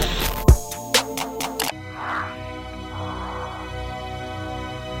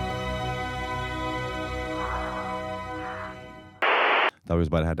Thought we was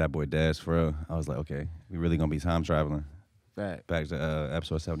about to have that boy Daz for real. I was like, okay, we really gonna be time traveling. Fact. Back to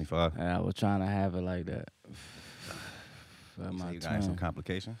episode 75. And I was trying to have it like that. You say you got some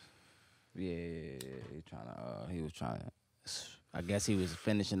complications? Yeah. He was trying to. I guess he was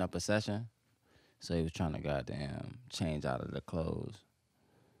finishing up a session, so he was trying to goddamn change out of the clothes.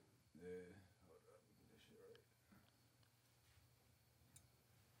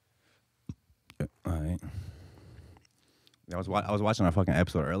 All right. I was watching our fucking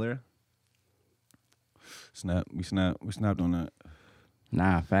episode earlier. We snapped on that.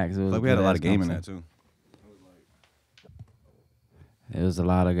 Nah, facts. It was Like we had a lot of game in that too. It was a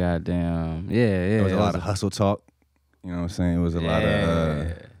lot of goddamn There was a lot of hustle talk. You know what I'm saying? It was a lot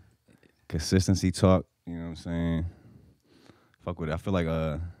of consistency talk. You know what I'm saying? Fuck with it. I feel like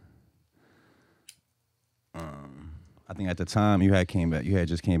I think at the time you had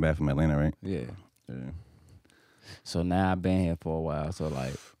just came back from Atlanta, right? Yeah. Yeah. So now I've been here for a while. So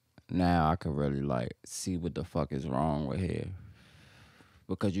like now I can really like see what the fuck is wrong with here.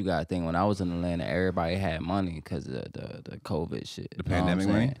 Because you gotta think, when I was in Atlanta, everybody had money because of the COVID shit. The pandemic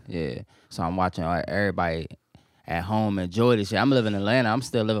money? Yeah. So I'm watching everybody at home enjoy this shit. I'm living in Atlanta. I'm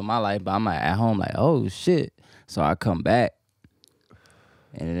still living my life, but I'm like at home like, oh shit. So I come back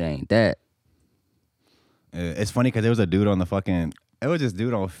and it ain't that. It's funny because there was a dude on it was this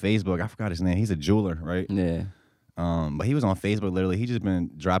dude on Facebook. I forgot his name. He's a jeweler, right? Yeah. But he was on Facebook literally. He just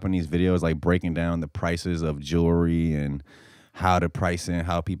been dropping these videos like breaking down the prices of jewelry and how to price in,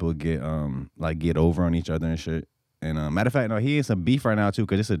 how people get over on each other and shit. And matter of fact, no, he is some beef right now too,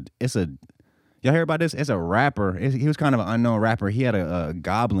 because it's a y'all hear about this? It's a rapper. He was kind of an unknown rapper. He had a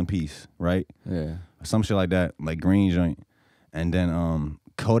goblin piece, right? Yeah. Some shit like that, like green joint. And then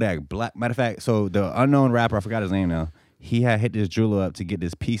Kodak Black. Matter of fact, so the unknown rapper, I forgot his name now. He had hit this jeweler up to get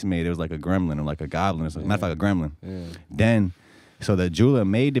this piece made. It was like a gremlin or like a goblin or something. Matter of fact, a gremlin. Yeah. Then, so the jeweler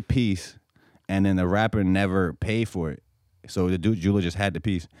made the piece, and then the rapper never paid for it. So the jeweler just had the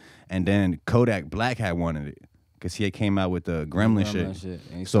piece. And then Kodak Black had wanted it because he had came out with the gremlin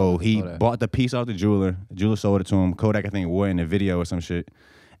shit. So he bought the piece off the jeweler. The jeweler sold it to him. Kodak, I think, wore it in the video or some shit.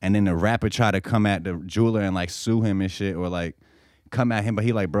 And then the rapper tried to come at the jeweler and like sue him and shit, or like come at him. But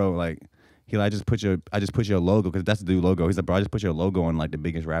he like, bro, like, I just put your logo, because that's the dude logo. He's like, bro, I just put your logo on like the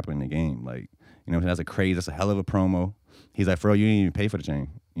biggest rapper in the game. Like, you know what I'm saying? That's a hell of a promo. He's like, bro, you didn't even pay for the chain.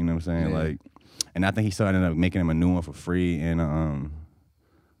 You know what I'm saying? Yeah. Like, and I think he still ended up making him a new one for free, and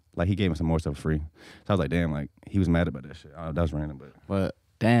like he gave him some more stuff for free. So I was like, damn, like he was mad about that shit. That was random, but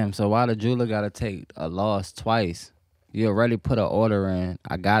damn, so why the jeweler gotta take a loss twice? You already put an order in.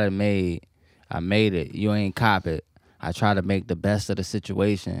 I got it made. I made it. You ain't cop it. I try to make the best of the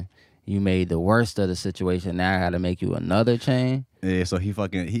situation. You made the worst of the situation. Now I got to make you another chain. Yeah, so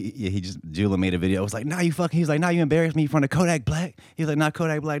jeweler made a video. It was like, he's like, you embarrassed me in front of Kodak Black. He's like, nah,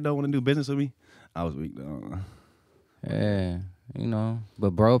 Kodak Black don't want to do business with me. I was weak, though. Yeah, you know.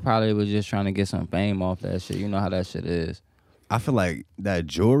 But bro probably was just trying to get some fame off that shit. You know how that shit is. I feel like that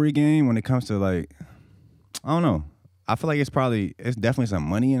jewelry game, when it comes to like, I don't know. I feel like it's definitely some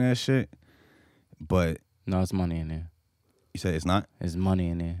money in that shit. But no, it's money in there. You said it's not? It's money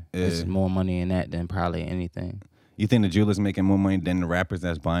in there. Yeah. It's more money in that than probably anything. You think the jeweler's making more money than the rappers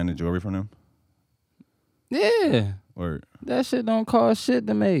that's buying the jewelry from them? Yeah. Or that shit don't cost shit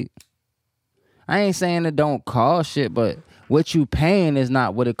to make. I ain't saying it don't cost shit, but what you paying is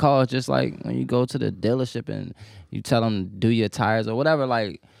not what it costs. Just like when you go to the dealership and you tell them to do your tires or whatever,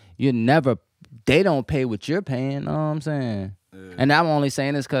 like they don't pay what you're paying, know what I'm saying? Yeah. And I'm only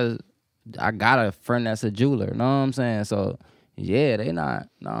saying this because I got a friend that's a jeweler, know what I'm saying? So, yeah, they not,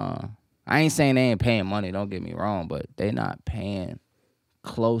 nah. I ain't saying they ain't paying money, don't get me wrong, but they not paying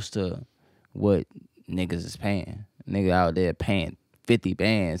close to what niggas is paying. Nigga out there paying 50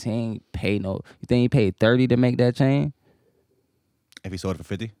 bands. He ain't pay no, you think he paid 30 to make that chain? If he sold it for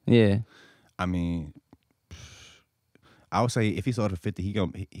 50? Yeah. I mean, I would say if he sold it for 50,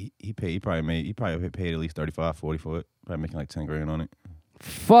 he probably paid at least 35, 40 for it. Probably making like 10 grand on it.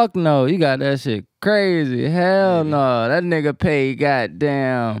 Fuck no, you got that shit crazy. Hell no, that nigga paid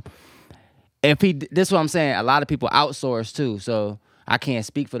goddamn. This is what I'm saying. A lot of people outsource too, so I can't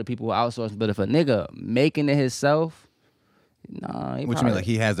speak for the people who outsource. But if a nigga making it himself, nah. What you mean? Like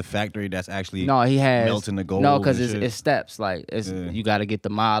he has a factory that's actually he has melting the gold? No, because it's steps. Like you got to get the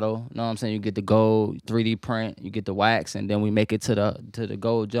model. Know what I'm saying? You get the gold, 3D print. You get the wax, and then we make it to the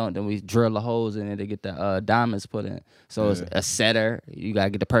gold junk. Then we drill the holes in it to get the diamonds put in. So it's a setter. You got to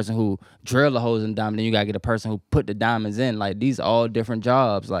get the person who drill the holes in diamond. Then you got to get the person who put the diamonds in. Like these are all different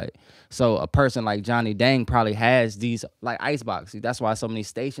jobs. Like so, a person like Johnny Dang probably has these like icebox. That's why so many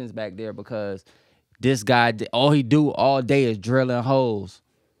stations back there, because this guy, all he do all day is drilling holes.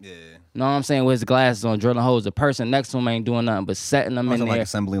 Yeah. Know what I'm saying? With his glasses on, drilling holes. The person next to him ain't doing nothing but setting them in there. Like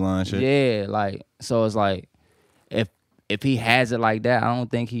assembly line shit. Yeah, like, so it's like, if he has it like that, I don't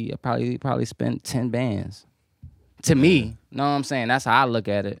think he probably spent 10 bands. To me, know what I'm saying? That's how I look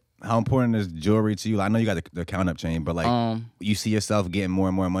at it. How important is jewelry to you? I know you got the count up chain, but like, you see yourself getting more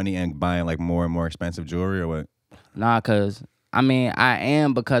and more money and buying like more and more expensive jewelry, or what? Nah, cause I mean, I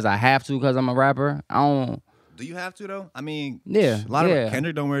am because I have to, cause I'm a rapper. I don't. Do you have to though? I mean, Yeah, a lot of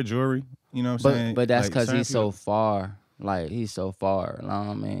Kendrick don't wear jewelry. You know what I'm saying? But that's like, cause he's so far. Like, he's so far. You know what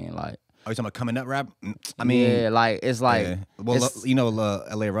I mean? Like. Are you talking about coming up rap? I mean, yeah, like it's like, well, you know,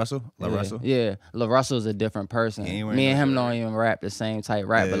 L.A. Russell, Russell. Yeah, La Russell's a different person. Me and him don't even rap the same type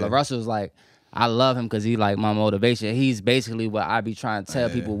rap, but La Russell's like, I love him because he like my motivation. He's basically what I be trying to tell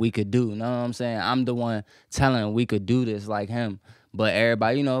people we could do. You know what I'm saying? I'm the one telling we could do this like him. But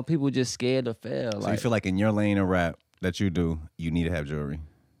everybody, you know, people just scared to fail. So you feel like in your lane of rap that you do, you need to have jewelry.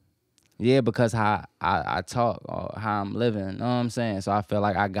 Yeah, because how I talk or how I'm living, you know what I'm saying? So I feel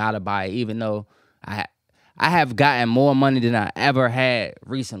like I gotta buy it, even though I have gotten more money than I ever had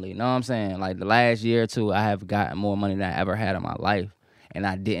recently, you know what I'm saying? Like the last year or two, I have gotten more money than I ever had in my life, and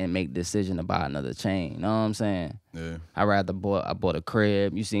I didn't make the decision to buy another chain, you know what I'm saying? Yeah. I bought a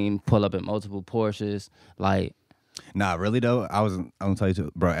crib. You seen me pull up in multiple Porsches, like. Nah, really though, I'm gonna tell you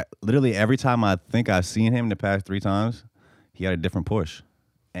too, bro. Literally every time I think I've seen him the past 3 times, he had a different Porsche.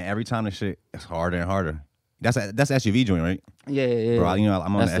 And every time the shit is harder and harder. That's SUV joint, right? Yeah. Bro, you know,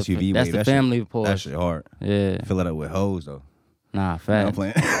 I'm on the SUV That's wave. the family Porsche. That shit hard. Yeah. Fill it up with hoes, though. Nah, facts. I'm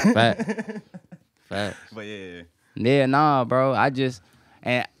playing. Facts. But yeah. Yeah, nah, bro.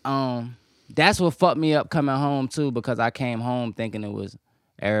 And that's what fucked me up coming home, too, because I came home thinking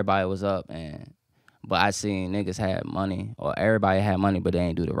everybody was up, but I seen niggas had money, or everybody had money, but they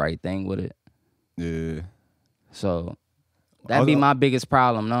ain't do the right thing with it. Yeah. So that'd be my biggest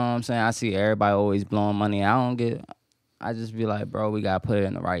problem, know what I'm saying? I see everybody always blowing money. I just be like, bro, we gotta put it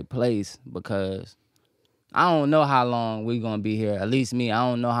in the right place, because I don't know how long we gonna be here. At least me, I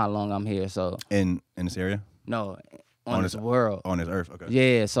don't know how long I'm here. So in this area? No, on this world. On this earth, okay.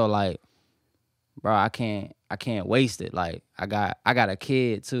 Yeah, so like, bro, I can't waste it. Like, I got a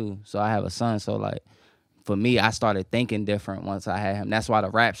kid too, so I have a son. So like, for me, I started thinking different once I had him. That's why the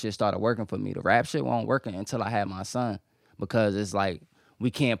rap shit started working for me. The rap shit wasn't working until I had my son. Because it's like, we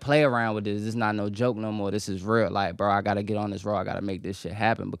can't play around with this. This is not no joke no more. This is real. Like, bro, I got to get on this road. I got to make this shit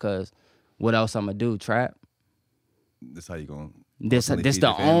happen, because what else I'm going to do? Trap? This how you going? This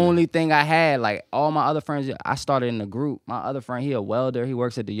the only thing I had. Like, all my other friends, I started in the group. My other friend, he a welder. He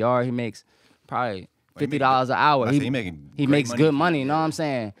works at the yard. He makes probably $50 an hour. He makes good money, you know what I'm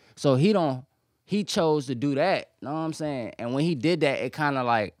saying? So he chose to do that, you know what I'm saying? And when he did that, it kind of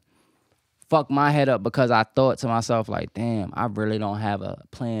like, fuck my head up, because I thought to myself, like, damn, I really don't have a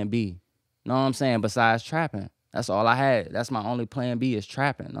plan B. Know what I'm saying? Besides trapping. That's all I had. That's my only plan B is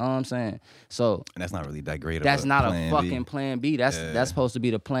trapping. Know what I'm saying? So and that's not really that great. That's not a fucking plan B. That's supposed to be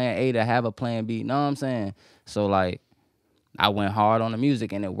the plan A, to have a plan B. Know what I'm saying? So like, I went hard on the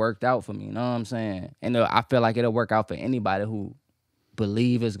music and it worked out for me. Know what I'm saying? And I feel like it'll work out for anybody who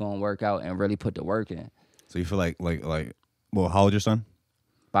believe it's gonna work out and really put the work in. So you feel like well, how old your son?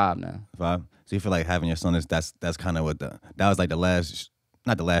 5 now. 5. So you feel like having your son that's kind of what that was like the last,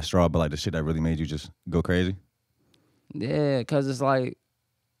 not the last straw, but like the shit that really made you just go crazy. Yeah, because it's like,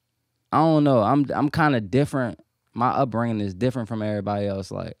 I don't know. I'm kind of different. My upbringing is different from everybody else.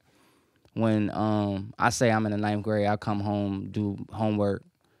 Like, when I say I'm in the 9th grade, I come home, do homework.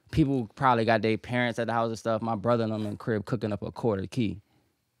 People probably got their parents at the house and stuff. My brother and them in the crib cooking up a quarter key.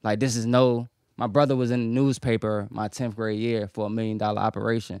 Like, my brother was in the newspaper my 10th grade year for $1 million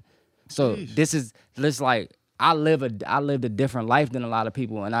operation. So Jeez. this like, I lived a different life than a lot of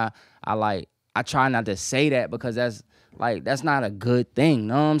people, and I try not to say that, because that's not a good thing.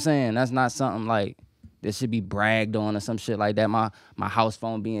 Know what I'm saying? That's not something like that should be bragged on or some shit like that. My house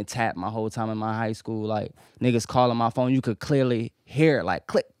phone being tapped my whole time in my high school, like niggas calling my phone, you could clearly hear it, like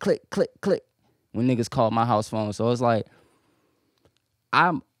click, click, click, click, when niggas call my house phone. So it's like,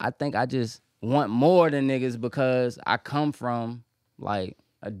 I think I just want more than niggas, because I come from like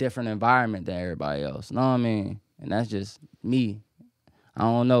a different environment than everybody else. Know what I mean? And that's just me. I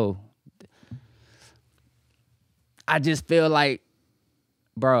don't know. I just feel like,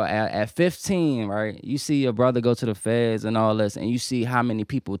 bro, at 15, right, you see your brother go to the feds and all this, and you see how many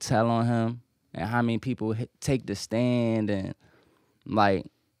people tell on him and how many people take the stand and like,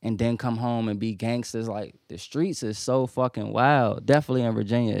 and then come home and be gangsters. Like, the streets is so fucking wild. Definitely in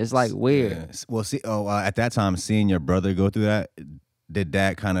Virginia. It's like weird. Yeah. Well, see, at that time, seeing your brother go through that, did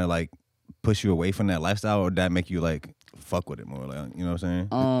that kind of like push you away from that lifestyle, or did that make you like fuck with it more? Like, you know what I'm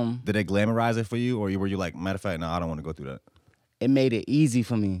saying? Did they glamorize it for you, or were you like, matter of fact, no, I don't want to go through that? It made it easy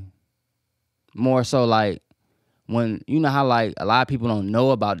for me. More so like when, you know how like a lot of people don't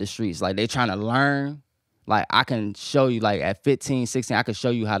know about the streets, like they trying to learn. Like I can show you, like at 15, 16, I can show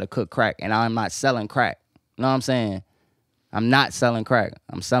you how to cook crack, and I'm not selling crack. You know what I'm saying? I'm not selling crack.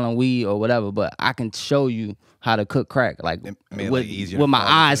 I'm selling weed or whatever, but I can show you how to cook crack, like with my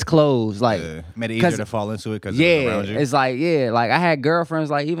eyes closed. Like made it easier to fall into it because yeah, it was around you. It's like like I had girlfriends,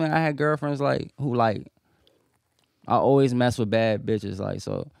 like even I had girlfriends like who like I always mess with bad bitches, like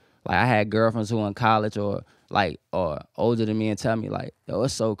so like I had girlfriends who in college or older than me and tell me like, yo,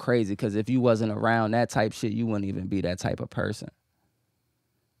 it's so crazy because if you wasn't around that type shit, you wouldn't even be that type of person.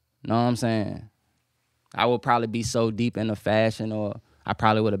 Know what I'm saying? I would probably be so deep into fashion, or I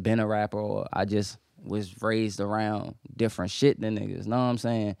probably would have been a rapper, or I just was raised around different shit than niggas. Know what I'm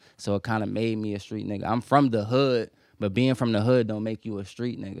saying? So it kind of made me a street nigga. I'm from the hood, but being from the hood don't make you a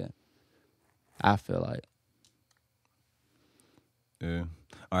street nigga. I feel like. Yeah.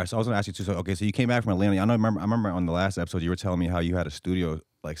 All right. So I was gonna ask you too. So okay. So you came back from Atlanta. I remember on the last episode you were telling me how you had a studio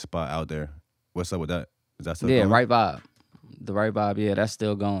like spot out there. What's up with that? Is that still going? Right Vibe. The Right Vibe. Yeah, that's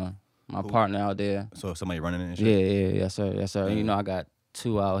still going. My partner out there. So somebody running it and shit? Yeah. Yes, sir. Yeah. You know, I got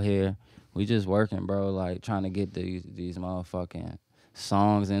 2 out here. We just working, bro. Like trying to get these motherfucking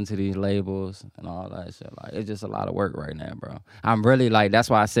songs into these labels and all that shit. Like it's just a lot of work right now, bro. I'm really like, that's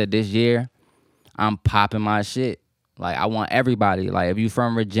why I said this year I'm popping my shit. Like I want everybody. Like if you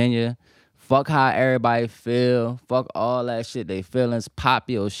from Virginia, fuck how everybody feel. Fuck all that shit. They feelings. Pop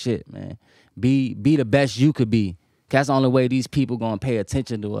your shit, man. Be the best you could be. That's the only way these people gonna pay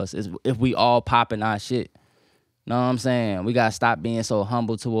attention to us is if we all popping our shit. Know what I'm saying? We gotta stop being so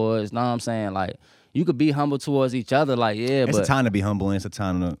humble towards, know what I'm saying? Like, you could be humble towards each other, like, yeah, it's but... It's a time to be humble, and it's a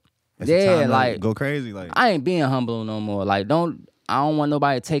time to like, go crazy. Like, I ain't being humble no more. Like, I don't want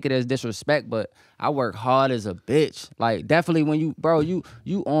nobody to take it as disrespect, but I work hard as a bitch. Like, definitely when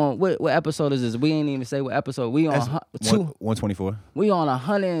you on, what episode is this? We ain't even say what episode. We on 124. We on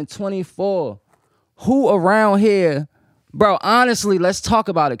 124. Who around here, bro, honestly, let's talk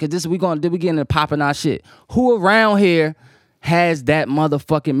about it, because we getting into popping our shit. Who around here has that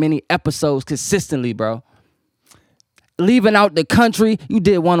motherfucking many episodes consistently, bro? Leaving out the country, you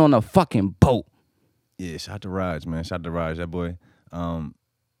did one on a fucking boat. Yeah, shout out to Raj, man. Shout out to Raj, that boy.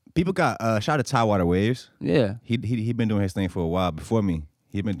 People got shout out to Tidewater Waves. Yeah. He been doing his thing for a while before me.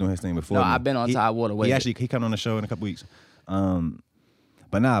 He been doing his thing before me. No, I've been on Tidewater Waves. He come on the show in a couple weeks.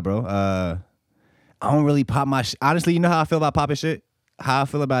 But nah, bro. I don't really pop my shit. Honestly, you know how I feel about popping shit? How I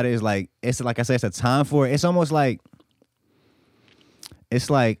feel about it is like, it's like I said, it's a time for it. It's almost like,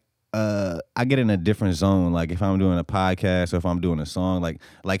 I get in a different zone. Like if I'm doing a podcast or if I'm doing a song, like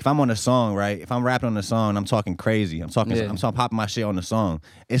if I'm on a song, right? If I'm rapping on a song, I'm talking crazy. I'm talking popping my shit on the song.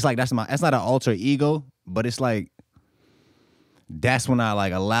 It's like, that's not an alter ego, but it's like, that's when I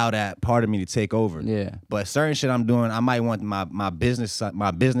like allow that part of me to take over. Yeah. But certain shit I'm doing, I might want my business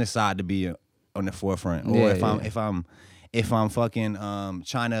side to be on the forefront, or if I'm fucking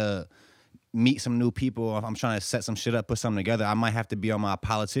trying to meet some new people, or if I'm trying to set some shit up, put something together, I might have to be on my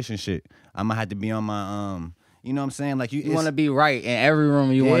politician shit. I might have to be on my you know what I'm saying? Like you want to be right in every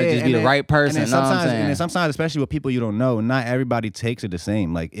room. You want to just be the right person. And then sometimes, especially with people you don't know, not everybody takes it the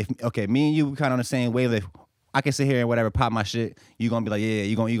same. Like if me and you kind of on the same wavelength. I can sit here and whatever, pop my shit. You gonna be like, yeah,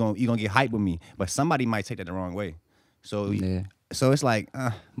 you gonna get hyped with me. But somebody might take that the wrong way. So So it's like,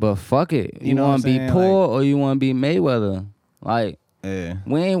 but fuck it. You want to be poor, like, or you want to be Mayweather? Like,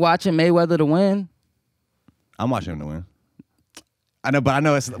 we ain't watching Mayweather to win. I'm watching him to win. I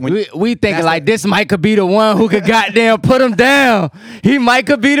know it's we thinking like this might could be the one who could goddamn put him down. He might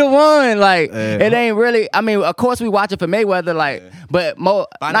could be the one. Like it ain't really. I mean, of course we watch it for Mayweather. Like, but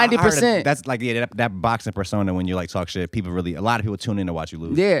 90%. That's like that boxing persona when you like talk shit. People really, a lot of people tune in to watch you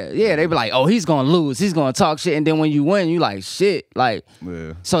lose. Yeah. They be like, oh, he's gonna lose. He's gonna talk shit, and then when you win, you like shit. Like,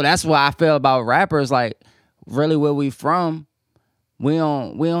 so that's why I feel about rappers. Like, really, where we from? We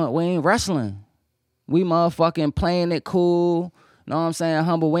ain't wrestling. We motherfucking playing it cool. Know what I'm saying?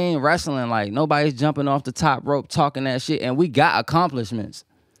 Humble, we ain't wrestling. Like, nobody's jumping off the top rope talking that shit. And we got accomplishments.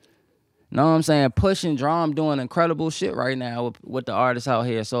 Know what I'm saying? Pushing Drum doing incredible shit right now with the artists out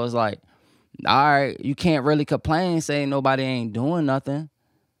here. So it's like, all right, you can't really complain saying nobody ain't doing nothing.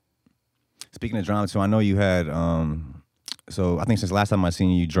 Speaking of Drum, so I know you had, so I think since last time I seen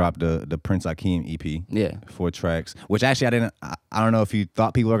you dropped the Prince Akeem EP. Yeah. 4 tracks. Which actually I don't know if you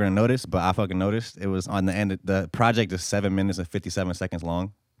thought people were gonna notice, but I fucking noticed. It was on the end. The project is 7 minutes and 57 seconds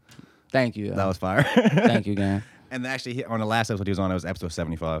long. Thank you. That was fire. Thank you, gang. And actually, on the last episode he was on, it was episode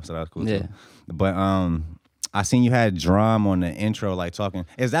 75, so that was cool Yeah. too. But I seen you had drum on the intro, like talking.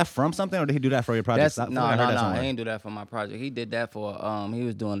 Is that from something, or did he do that for your project? No. He ain't do that for my project. He did that for he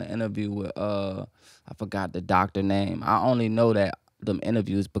was doing an interview with I forgot the doctor name. I only know that them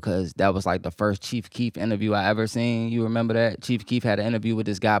interviews because that was like the first Chief Keef interview I ever seen. You remember that? Chief Keef had an interview with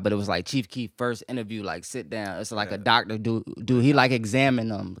this guy, but it was like Chief Keef first interview, like sit down. It's like a doctor do he like examine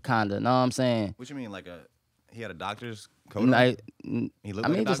them, kinda. Know what I'm saying? What you mean, he had a doctor's coat? Like, He looked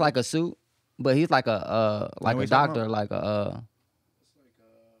I mean, just like a suit, but he's like a doctor, like a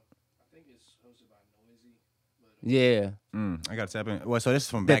I think it's hosted by Noisy. yeah. I got to tap in. Well, so this is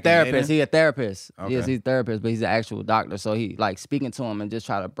from The back in the day therapist. then? He a therapist. Okay. Yes, he's a therapist, but he's an actual doctor. So he like speaking to him and just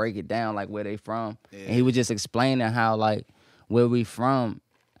try to break it down like where they from. Yeah. And he was just explaining how like where we from,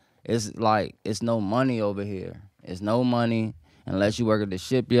 it's like it's no money over here. It's no money unless you work at the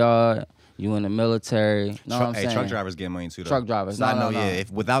shipyard, you in the military. Know what I'm saying? Truck drivers get money too, though. Truck drivers. So I know, No. yeah.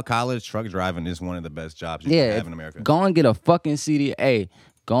 If without college, truck driving is one of the best jobs you can have in America. Go and get a fucking CDL.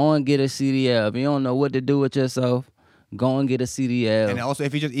 Go and get a CDL. If you don't know what to do with yourself, go and get a CDL. And also,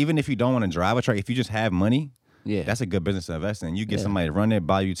 even if you don't want to drive a truck, if you just have money, yeah, that's a good business to invest in. You get somebody to run it,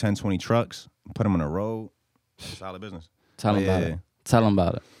 buy you 10, 20 trucks, put them on the road. Solid business. Tell him about it. Tell him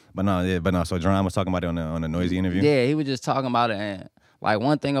about it. But no. So Drum was talking about it on the Noisy interview. Yeah, he was just talking about it, and like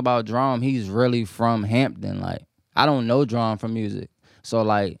one thing about Drum, he's really from Hampton. Like I don't know Drum from music, so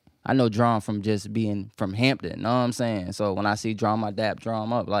like I know Drum from just being from Hampton. Know what I'm saying? So when I see Drum, I dap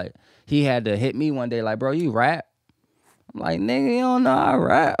Drum up. Like he had to hit me one day, like, bro, you rap? I'm like, nigga, you don't know I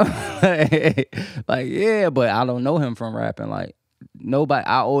rap. Like, yeah, but I don't know him from rapping. Like nobody.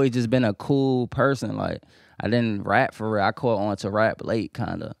 I always just been a cool person. Like I didn't rap for real. I caught on to rap late,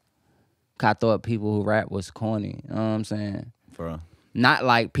 kinda. I thought people who rap was corny. You know what I'm saying? For real. Not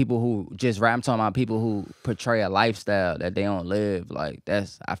like people who just rap. I'm talking about people who portray a lifestyle that they don't live. Like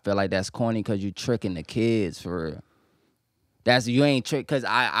I feel like that's corny because you tricking the kids for real. You ain't tricked because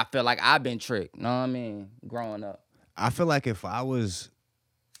I feel like I've been tricked. You know what I mean? Growing up. I feel like if I was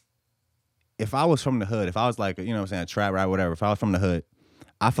from the hood, if I was like, you know what I'm saying, a trap rap, whatever, if I was from the hood,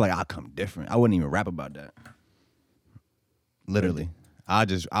 I feel like I'd come different. I wouldn't even rap about that. Literally. I'll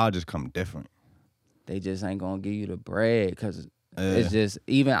just come different. They just ain't gonna give you the bread because it's just,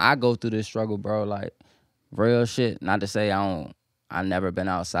 even I go through this struggle, bro. Like real shit. Not to say I never been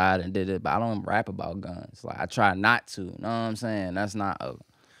outside and did it, but I don't rap about guns. Like I try not to. Know what I'm saying? That's not a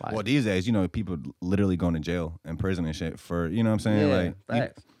like, well, these days, people literally going to jail and prison and shit for, you know what I'm saying? yeah, like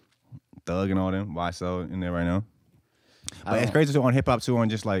facts. Thug and all them, YSL in there right now. But it's crazy too on hip hop too, on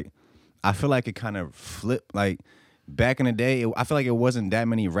just like, I feel like it kind of flipped. Like back in the day, I feel like it wasn't that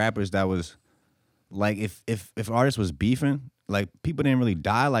many rappers that was like, if artists was beefing, like people didn't really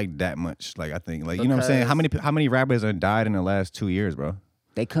die like that much. Like I think, like, you know what I'm saying? How many rappers have died in the last 2 years, bro?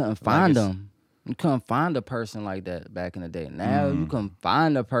 They couldn't find them. You couldn't find a person like that back in the day. Now you can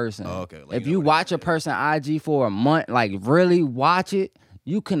find a person. Oh, okay. Like, if you watch a person IG for a month, like really watch it,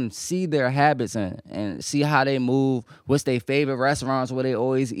 you can see their habits and see how they move, what's their favorite restaurants, where they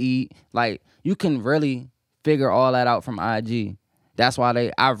always eat. Like you can really figure all that out from IG. That's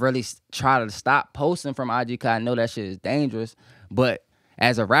why I really try to stop posting from IG because I know that shit is dangerous. But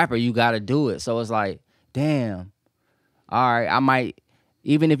as a rapper, you got to do it. So it's like, damn, all right, I might,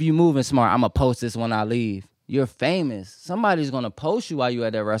 even if you moving smart, I'm going to post this when I leave. You're famous. Somebody's going to post you while you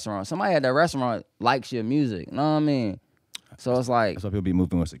at that restaurant. Somebody at that restaurant likes your music. You know what I mean? So it's like, that's why people be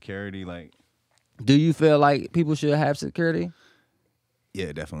moving with security. Like, do you feel like people should have security?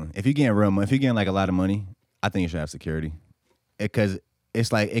 Yeah, definitely. If you're getting real money, if you're getting like a lot of money, I think you should have security. Because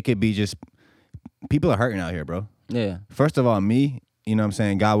it's like, it could be just, people are hurting out here, bro. Yeah. First of all, me, you know what I'm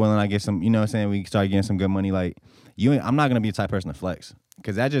saying, God willing, I get some, you know what I'm saying, we start getting some good money. Like, I'm not going to be the type of person to flex.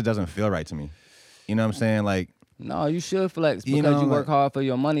 Because that just doesn't feel right to me. You know what I'm saying? Like, no, you should flex because you work hard for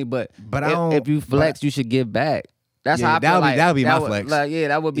your money. But if you flex, you should give back. That's how I feel like. That would be my flex. Like, yeah,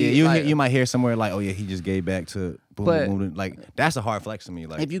 that would be. Yeah, you might hear somewhere like, oh yeah, he just gave back to boom, boom, boom. Like, that's a hard flex to me.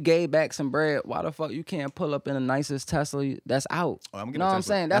 Like, if you gave back some bread, why the fuck you can't pull up in the nicest Tesla that's out? Oh, you know what I'm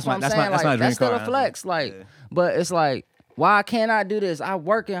saying? That's what I'm saying. Like, that's still a flex. Like, yeah. But it's like, why can't I do this? I'm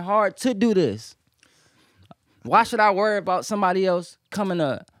working hard to do this. Why should I worry about somebody else coming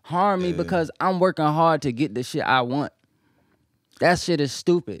to harm me because I'm working hard to get the shit I want? That shit is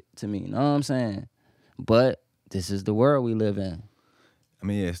stupid to me. You know what I'm saying? But this is the world we live in. I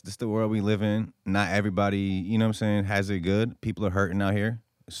mean, yes, this is the world we live in. Not everybody, you know what I'm saying, has it good. People are hurting out here.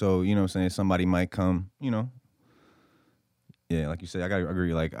 So, you know what I'm saying, somebody might come, you know. Yeah, like you said, I gotta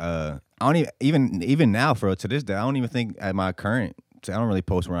agree. Like, I don't even now, to this day, I don't even think at my current, I don't really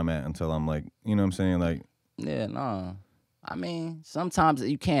post where I'm at until I'm like, you know what I'm saying, like, Yeah, no. I mean, sometimes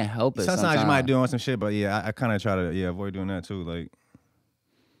you can't help it. Sometimes you might do on some shit, but yeah, I kind of try to avoid doing that too. Like,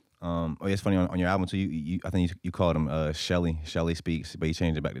 oh yeah, it's funny on your album too. I think you called him Shelly Speaks, but you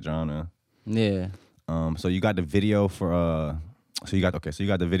changed it back to John now. Yeah. So you got the video for so you got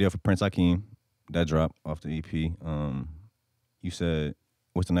the video for Prince Hakeem that dropped off the EP. You said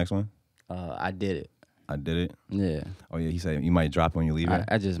what's the next one? I did it. I did it. Yeah. Oh yeah, he said you might drop it when you leave it.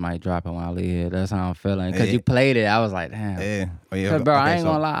 I just might drop it when I leave here. That's how I'm feeling. Cause you played it, I was like, damn. Yeah. Oh yeah. Cause bro, okay, I ain't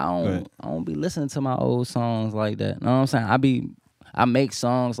gonna lie, I don't be listening to my old songs like that. Know what I'm saying? I make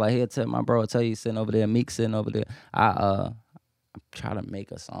songs like he'll tell my bro, tell you sitting over there, Meek sitting over there. I try to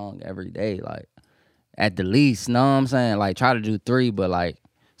make a song every day, like at the least. Know what I'm saying? Like try to do 3, but like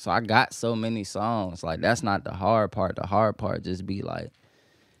so I got so many songs. Like that's not the hard part. The hard part just be like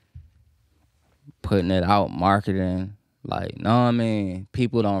putting it out, marketing, like, know what I mean?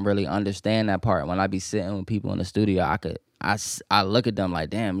 People don't really understand that part. When I be sitting with people in the studio, I look at them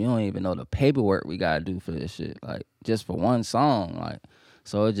like, damn, you don't even know the paperwork we gotta do for this shit. Like, just for one song, like,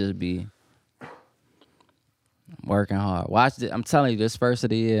 so it just be working hard. Watch it. I'm telling you, this first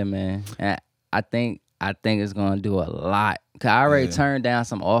of the year, man, and I think it's gonna do a lot. Cause I already turned down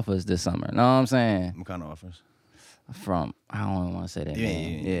some offers this summer. Know what I'm saying? What kind of offers? From I don't even want to say that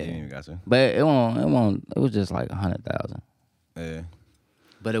name. Yeah, you got to. But it won't. It was just like 100,000. Yeah.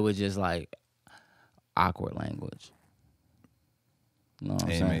 But it was just like awkward language. You know what I'm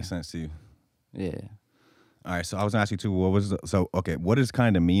saying? It makes sense to you. Yeah. All right, so I was gonna ask you too. What is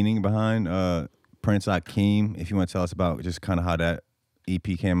kind of meaning behind Prince Hakeem? If you want to tell us about just kind of how that EP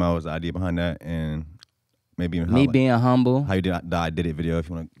came out, was the idea behind that, and maybe even Me being humble. how you did the I Did It video. If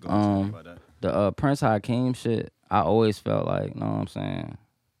you want to go into about that. The Prince Hakeem shit, I always felt like, know what I'm saying?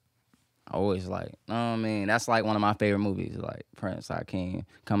 I always like, know what I mean? That's like one of my favorite movies, like Prince Hakeem,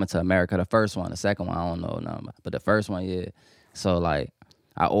 Coming to America. The first one, the second one, I don't know nothing about. But the first one, yeah. So like,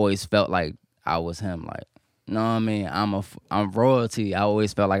 I always felt like I was him, like, know what I mean? I'm royalty. I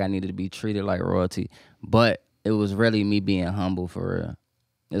always felt like I needed to be treated like royalty. But it was really me being humble for real.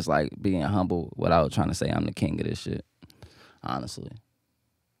 It's like being humble without trying to say I'm the king of this shit, honestly.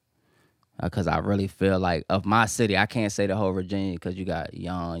 Because I really feel like of my city, I can't say the whole Virginia because you got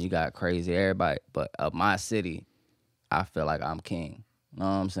young, you got crazy, everybody. But of my city, I feel like I'm king. Know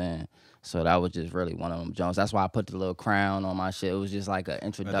what I'm saying? So that was just really one of them Jones. That's why I put the little crown on my shit. It was just like an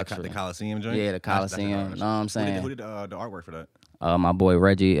introduction. The Coliseum joint? Yeah, the Coliseum. Know what I'm saying? Who did the artwork for that? My boy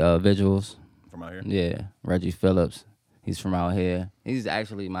Reggie Visuals. From out here? Yeah, Reggie Phillips. He's from out here. He's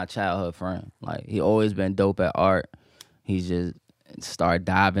actually my childhood friend. Like, he always been dope at art. He just started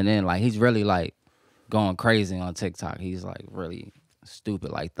diving in. Like, he's really, like, going crazy on TikTok. He's, like, really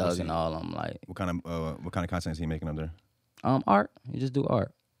stupid, like, thugging all of them. Like, what kind of content is he making up there? Art. He just do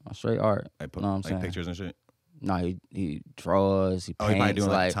art. Straight art. Like, know what I'm saying? Pictures and shit? No, he draws, he paints. He might do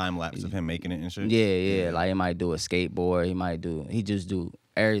like time lapse of him making it and shit? Yeah. Like, he might do a skateboard. He just do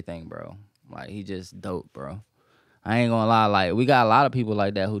everything, bro. Like, he just dope, bro. I ain't gonna lie, like, we got a lot of people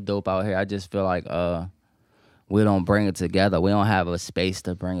like that who dope out here. I just feel like we don't bring it together. We don't have a space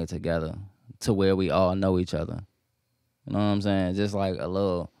to bring it together to where we all know each other. You know what I'm saying? Just like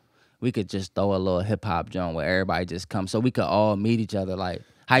we could just throw a little hip-hop joint where everybody just comes so we could all meet each other. Like,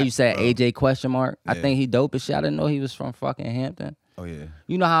 how you said AJ question mark? Yeah. I think he dope as shit. I didn't know he was from fucking Hampton. Oh, yeah.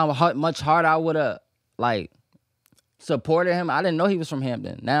 You know how much harder I would have, like, supported him. I didn't know he was from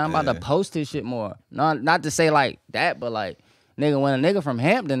Hampton. Now I'm about to post his shit more. Not to say like that, but like, nigga, when a nigga from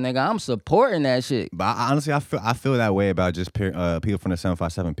Hampton, nigga, I'm supporting that shit. But honestly, I feel that way about just people from the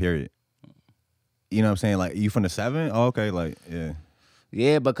 757 period. You know what I'm saying? Like, you from the 7? Oh, okay, like, yeah.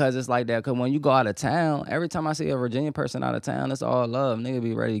 Yeah, because it's like that. Because when you go out of town, every time I see a Virginia person out of town, it's all love. Nigga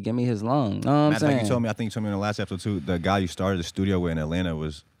be ready to give me his lung. Know what I'm saying? I think you told me in the last episode too, the guy you started the studio with in Atlanta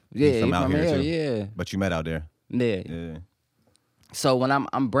was from out here too. Yeah. But you met out there. Yeah. So when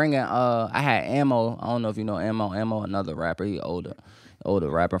I'm bringing, I had Ammo. I don't know if you know Ammo. Ammo, another rapper. He older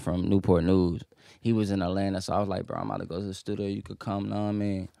rapper from Newport News. He was in Atlanta, so I was like, bro, I'm about to go to the studio. You could come. Know what I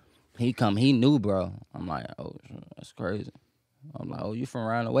mean? He knew, bro. I'm like, oh, that's crazy. I'm like, oh, you from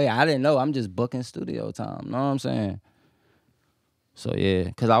around the way? I didn't know. I'm just booking studio time. Know what I'm saying? So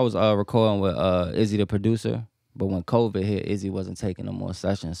yeah, cause I was recording with Izzy the producer. But when COVID hit, Izzy wasn't taking no more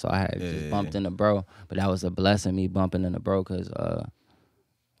sessions, so I had just bumped into bro. But that was a blessing, me bumping into bro, because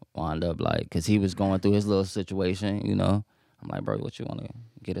wound up like, because he was going through his little situation, you know. I'm like, bro, what you want to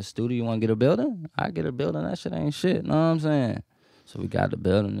get a studio? You want to get a building? I get a building. That shit ain't shit. Know what I'm saying? So we got the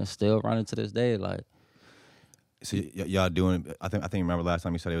building. It's still running to this day. Like, So y'all doing? I think remember last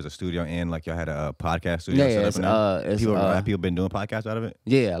time you said it was a studio and like y'all had a podcast studio Yeah, set up. it's, in there? it's, Have people been doing podcasts out of it?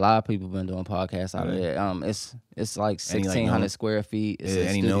 Yeah, a lot of people been doing podcasts out of Really? it. It's like Any, like, 1,600 known- square feet. It's a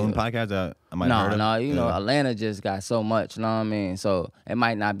Any studio. known podcasts that I might have heard of? No, you know, Yeah. Atlanta just got so much, you know what I mean? So it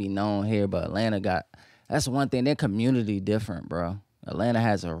might not be known here, but Atlanta got, that's one thing, their community different, bro. Atlanta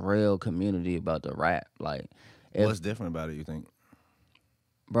has a real community about the rap. Like, What's different about it, you think?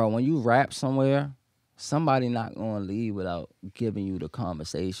 bro, when you rap somewhere, somebody not gonna leave without giving you the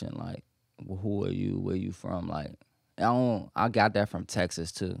conversation. Like, who are you? Where you from? Like, I got that from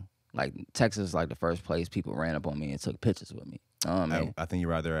Texas too. Like, Texas is like the first place people ran up on me and took pictures with me. You know what I mean? I think you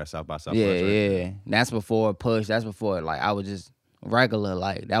were out there at South by Yeah, Southwest, right? yeah. That's before Push. That's before, like, I was just regular.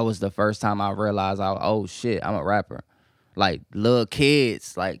 Like, that was the first time I realized, oh shit, I'm a rapper. Like, little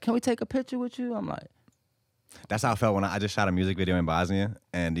kids, like, can we take a picture with you? I'm like, That's how I felt when I just shot a music video in Bosnia,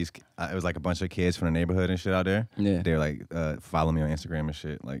 and it was like a bunch of kids from the neighborhood and shit out there. Yeah. They're like following me on Instagram and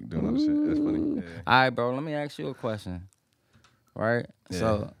shit, like doing all this shit. It was funny. Yeah. all right, bro, let me ask you a question. Right? Yeah.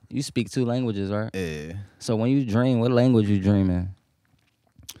 So, you speak 2 languages, right? Yeah. So, when you dream, what language you dream in?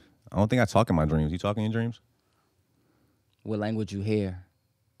 I don't think I talk in my dreams. You talk in your dreams? What language you hear?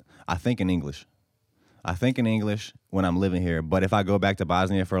 I think in English. I think in English when I'm living here, but if I go back to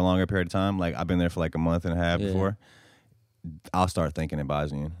Bosnia for a longer period of time, like I've been there for like a month and a half Yeah. before, I'll start thinking in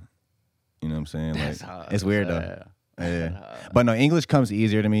Bosnian. You know what I'm saying? That's Like hard. it's weird though. Yeah. But no, English comes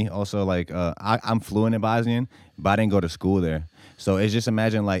easier to me. Also, like I'm fluent in Bosnian, but I didn't go to school there. So it's just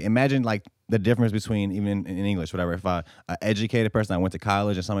imagine like the difference between even in English, whatever. If an educated person, I went to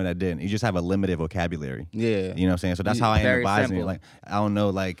college, and somebody that didn't, you just have a limited vocabulary. Yeah. You know what I'm saying? So that's how I am in Very Bosnian. simple. Like I don't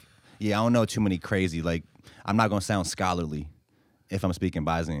know, I don't know too many crazy. Like I'm not gonna sound scholarly if I'm speaking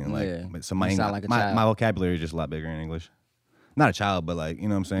Bosnian. Like, Yeah. but so You my sound like a my child. vocabulary is just a lot bigger in English. Not a child, but like you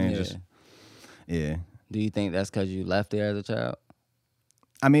know what I'm saying? Yeah. Just yeah. Do you think that's because you left there as a child?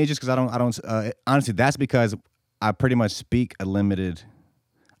 I mean, it's just because I don't. Honestly, that's because I pretty much speak a limited.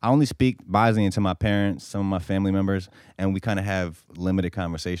 I only speak Bosnian to my parents, some of my family members, and we kind of have limited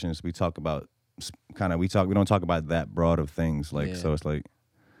conversations. We talk about we don't talk about that broad of things. Like Yeah. so, it's like,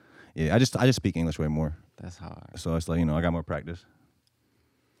 yeah, I just speak English way more. That's hard. So it's like I got more practice.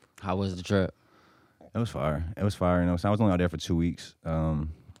 How was the trip? It was fire. It was fire. So I was only out there for 2 weeks.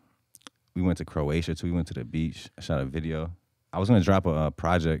 We went to Croatia too. We went to the beach. I shot a video. I was gonna drop a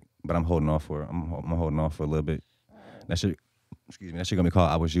project, but I'm holding off for. I'm holding off for a little bit. That shit gonna be called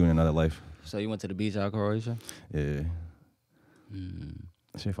 "I Was You in Another Life." So you went to the beach out of Croatia? Yeah.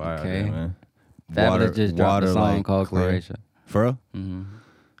 That shit fire out Okay. there, man. Fabulous just dropped a song like, called clear. Croatia. For real? Mm-hmm.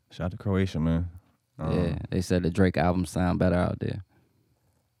 Shout out to Croatia, man. Yeah, they said the Drake album sound better out there.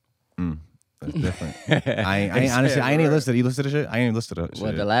 That's different. I ain't honestly. I ain't even listened to. You listen to the shit? I ain't even listen to the shit.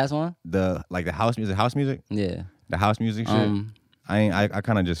 What, the last one? The house music. Yeah. The house music shit. I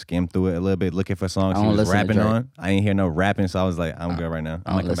kind of just skimmed through it a little bit, looking for songs I he don't was listen to rapping Drake. on. I ain't hear no rapping, so I was like, I'm good right now.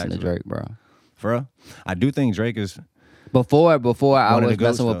 I don't listen to Drake, bro. For real? I do think Drake is. Before I One of was the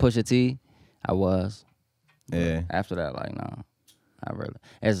goats, messing with though. Pusha T, I was. But Yeah. after that, like, no. I really.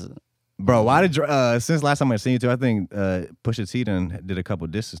 It's, Bro, why did since last time I seen you two, I think Pusha T done did a couple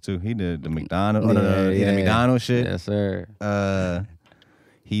disses too. He did the McDonald's, the McDonald's shit. Yes, sir.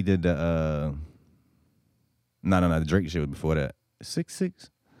 He did the no, the Drake shit was before that. 6'6".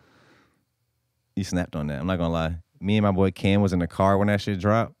 He snapped on that. I'm not gonna lie. Me and my boy Cam was in the car when that shit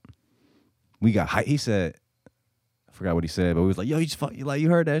dropped. We got hype. He said, I forgot what he said, but we was like, yo, you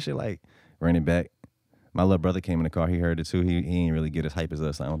heard that shit? Like, ran it back. My little brother came in the car. He heard it too. He ain't really get as hype as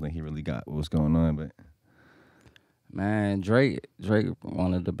us. I don't think he really got what was going on. But Man, Drake,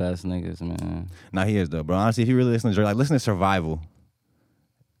 one of the best niggas, man. nah, he is though, bro. Honestly, if you really listen to Drake, like listen to Survival.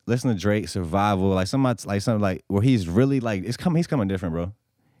 Listen to Drake, Survival, like something like where he's really like he's coming different, bro.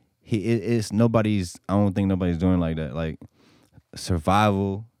 It's nobody's. I don't think nobody's doing like that. Like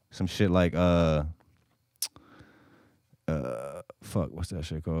Survival, some shit like what's that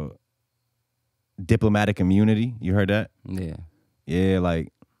shit called? Diplomatic Immunity. You heard that? Yeah. Yeah,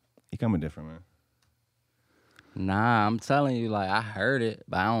 like he coming different, man. Nah, I'm telling you, like, I heard it,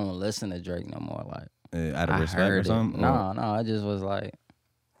 but I don't listen to Drake no more. Like, Out of I respect heard or it. something. No, it just was like,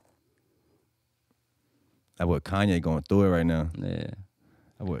 That what Kanye going through it right now. yeah.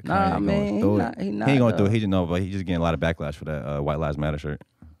 That what Kanye Nah, I mean, going he through not- it. he not, ain't going through it. though. He just know, but he just getting a lot of backlash for that White Lives Matter shirt.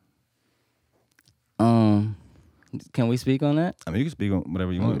 Can we speak on that? I mean, you can speak on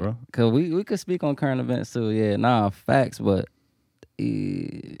whatever you want, bro. Cause we could speak on current events too. Yeah, nah, facts, but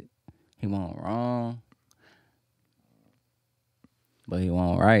he won't wrong, but he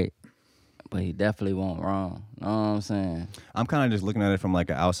won't right, but he definitely won't wrong. Know what I'm saying? I'm kind of just looking at it from like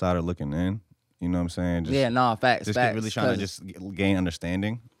an outsider looking in. You know what I'm saying? Just, yeah, no, facts. Just facts, really trying to 'cause just gain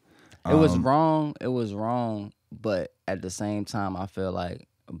understanding. it was wrong. It was wrong. But at the same time, I feel like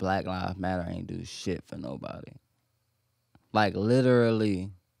Black Lives Matter ain't do shit for nobody. Like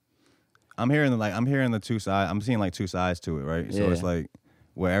literally. I'm hearing the two sides. I'm seeing like two sides to it, right? So it's Yeah. like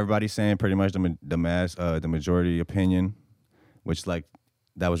where everybody's saying pretty much the majority opinion, which like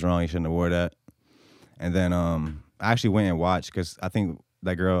that was wrong. You shouldn't have wore that. And then I actually went and watched because I think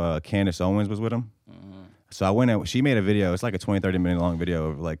that girl Candace Owens was with him. Mm-hmm. So I went and she made a video. It's like a 20-30 minute long video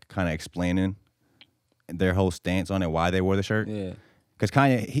of like kind of explaining their whole stance on it, why they wore the shirt. Yeah. Because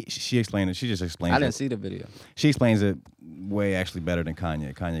Kanye, she explained it. She just explains it. I didn't see the video. She explains it way actually better than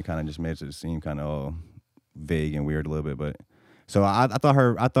Kanye. Kanye kind of just makes it seem kind of all vague and weird a little bit. But so I thought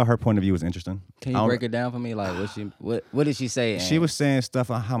her point of view was interesting. Can you break it down for me? Like what did she say? She was saying stuff.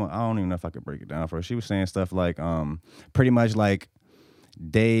 I don't even know if I could break it down for her. She was saying stuff like pretty much like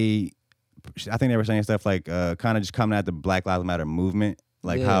I think they were saying stuff like kind of just coming at the Black Lives Matter movement,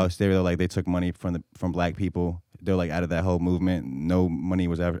 like how they were like they took money from black people. They're like out of that whole movement. No money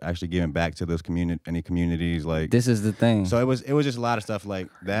was ever actually given back to those any communities. Like this is the thing. So it was just a lot of stuff like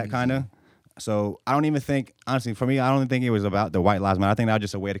that kind of. So I don't even think, honestly, for me, I don't think it was about the white lives matter. I think that was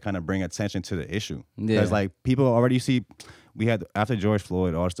just a way to kind of bring attention to the issue. Because like people already see, we had after George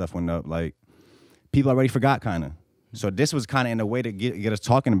Floyd, all the stuff went up. Like people already forgot kind of. So this was kind of in a way to get us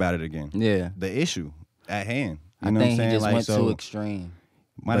talking about it again. Yeah, the issue at hand. You know what I'm saying? He just like, went too extreme.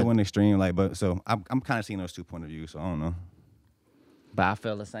 Might have went extreme, like, but so I'm kind of seeing those 2 point of views. So I don't know. But I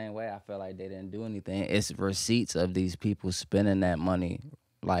feel the same way. I feel like they didn't do anything. It's receipts of these people spending that money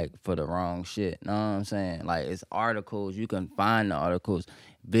like for the wrong shit. Know what I'm saying? Like it's articles. You can find the articles,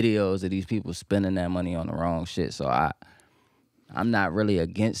 videos of these people spending that money on the wrong shit. So I'm not really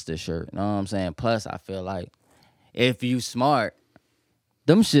against the shirt. Know what I'm saying? Plus, I feel like if you smart,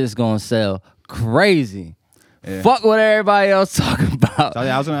 them shit's gonna sell crazy. Yeah. Fuck what everybody else talking about.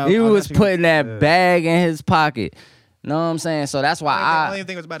 So, he was putting that bag in his pocket. Know what I'm saying? So that's why I don't even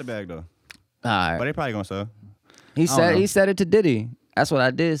think it was about the bag though. All right. But they probably gonna sell. He said it to Diddy. That's what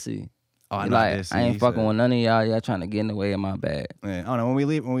I did see. Oh, I ain't fucking with none of y'all. Y'all trying to get in the way of my bag. Yeah, I don't know.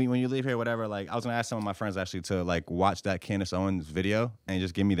 When you leave here, whatever. Like I was gonna ask some of my friends actually to like watch that Candace Owens video and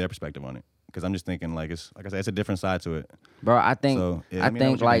just give me their perspective on it. Because I'm just thinking like I said, it's a different side to it. Bro, I think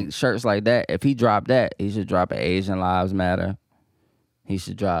like shirts like that, if he dropped that, he should drop an Asian Lives Matter. He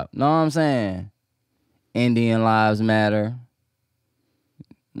should drop, know what I'm saying? Indian Lives Matter.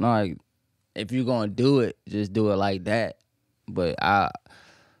 No, like, if you're gonna do it, just do it like that. But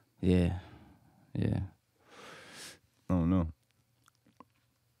yeah. I don't know.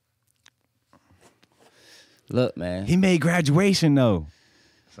 Look, man. He made graduation though.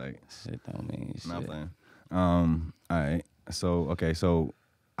 It's like shit don't mean shit. Not playing. All right. So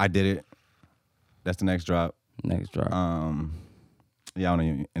I did it. That's the next drop. Yeah, I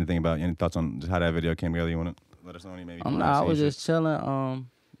don't know anything about any thoughts on just how that video came together. You wanna let us know any maybe? I was just chilling.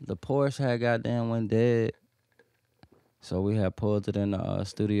 The Porsche had goddamn went dead. So we had pulled it in the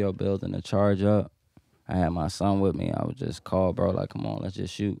studio building to charge up. I had my son with me. I was just called, bro, like, come on, let's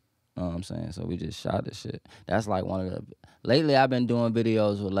just shoot. Know what I'm saying? So we just shot this shit. That's like one of the... Lately, I've been doing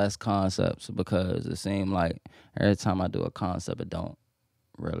videos with less concepts because it seemed like every time I do a concept, it don't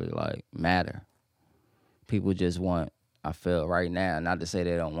really, like, matter. People just want, I feel right now, not to say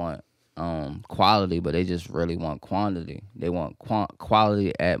they don't want quality, but they just really want quantity. They want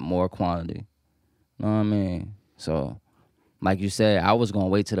quality at more quantity. Know what I mean? So... Like you said, I was going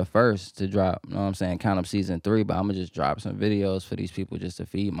to wait till the first to drop, you know what I'm saying, Count Up Season 3, but I'm going to just drop some videos for these people just to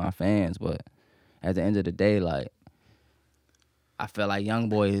feed my fans. But at the end of the day, like, I feel like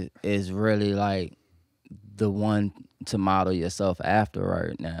YoungBoy is really, like, the one to model yourself after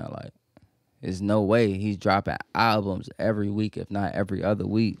right now. Like, there's no way he's dropping albums every week, if not every other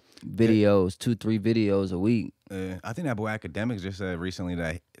week. Videos, 2-3 videos a week. I think that boy Academics just said recently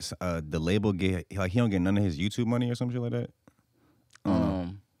that the label he don't get none of his YouTube money or some shit like that.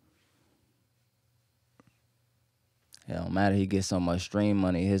 It don't matter. He gets so much stream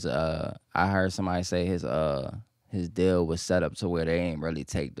money. I heard somebody say his deal was set up to where they ain't really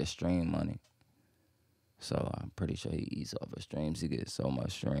take the stream money. So I'm pretty sure he eats off of streams. He gets so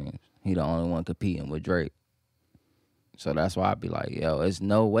much streams. He the only one competing with Drake. So that's why I be like, yo, it's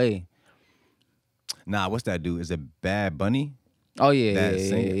no way. Nah, what's that dude? Is it Bad Bunny? Oh yeah.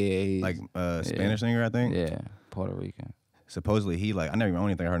 Like Spanish singer, I think. Yeah, Puerto Rican. Supposedly he I don't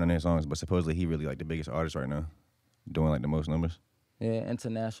even think I heard none of his songs, but supposedly he really like the biggest artist right now, doing like the most numbers. Yeah,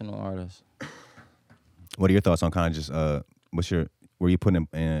 international artist. What are your thoughts on kind of just were you putting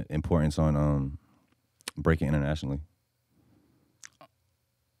importance on breaking internationally?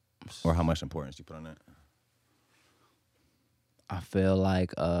 Or how much importance you put on that? I feel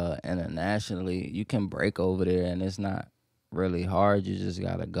like internationally, you can break over there, and it's not really hard. You just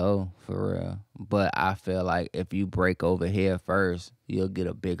gotta go for real. But I feel like if you break over here first, you'll get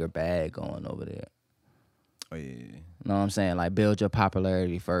a bigger bag going over there. Oh yeah. You know what I'm saying? Like build your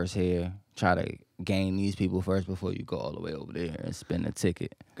popularity first here. Try to gain these people first before you go all the way over there and spend the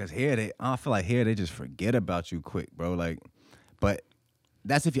ticket. Cause I feel like here they just forget about you quick, bro. Like, but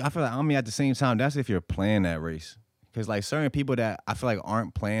that's if you. I feel like at the same time, that's if you're playing that race. Cause like certain people that I feel like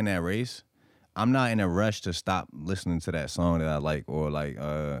aren't playing that race, I'm not in a rush to stop listening to that song that I like, or like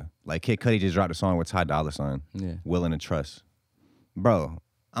Kid Cudi just dropped a song with Ty Dolla $ign, Yeah. Willing to Trust, bro.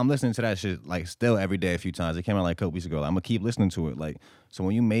 I'm listening to that shit like still every day a few times. It came out like a couple weeks ago. Like, I'm gonna keep listening to it. Like, so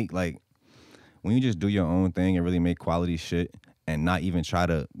when you just do your own thing and really make quality shit and not even try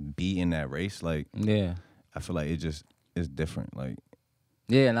to be in that race, like, Yeah. I feel like it's different. Like,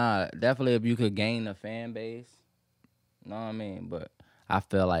 Yeah, nah, definitely if you could gain a fan base, you know what I mean? But I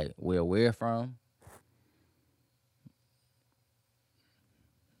feel like where we're from,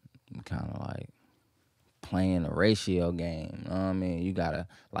 kind of like playing a ratio game, you know what I mean? You gotta,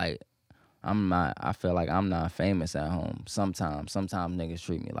 like, I feel like I'm not famous at home. Sometimes niggas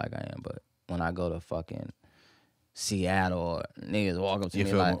treat me like I am, but when I go to fucking Seattle, niggas walk up to you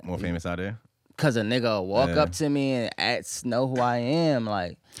me feel like, more famous out there? cause a nigga will walk Yeah. up to me and know who I am.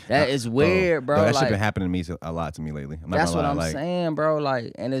 Like that is weird, bro. That Like, shit been happening to me a lot to me lately. I'm not that's gonna what lie. I'm saying, bro.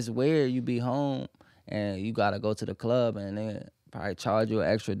 Like, and it's weird. You be home and you gotta go to the club and they probably charge you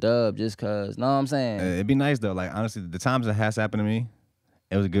an extra dub just cause. Know what I'm saying? It'd be nice though. Like honestly, the times it has happened to me,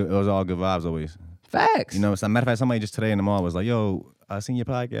 it was good. It was all good vibes always. Facts. You know, as a matter of fact, somebody just today in the mall was like, "Yo, I seen your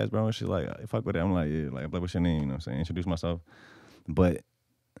podcast, bro." And she's like, "Fuck with it." I'm like, "Yeah." Like, what's your name? You know what I'm saying? Introduce myself. But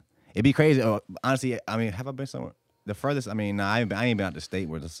it'd be crazy. Honestly, I mean, have I been somewhere? The furthest, I mean, I ain't been out the state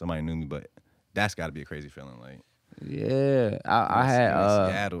where somebody knew me, but that's got to be a crazy feeling. Like, Yeah, I had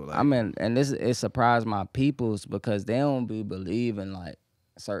Seattle. Like, I mean, and it surprised my peoples because they don't be believing like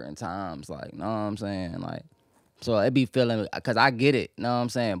certain times, like, know what I'm saying, like, so it be feeling, cause I get it, know what I'm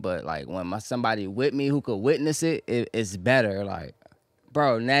saying, but like when somebody with me who could witness it's better, like,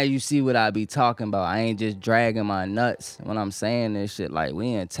 bro, now you see what I be talking about. I ain't just dragging my nuts when I'm saying this shit. Like,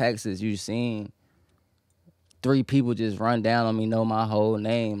 we in Texas, you seen 3 people just run down on me, know my whole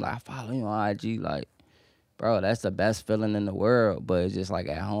name, like, I follow you on IG, like, bro, that's the best feeling in the world. But it's just like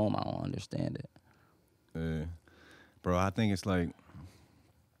at home, I don't understand it. bro, I think it's like,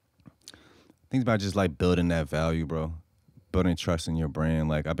 things about just like building that value, bro. Building trust in your brand.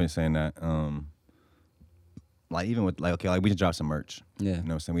 Like I've been saying that. Like even with like, okay, like we just dropped some merch. Yeah. You know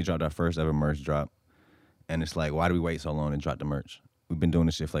what I'm saying? We dropped our first ever merch drop. And it's like, why do we wait so long to drop the merch? We've been doing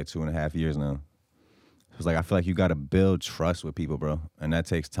this shit for like 2.5 years now. It's like, I feel like you gotta build trust with people, bro. And that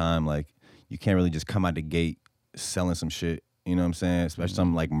takes time. Like you can't really just come out the gate selling some shit. You know what I'm saying? Especially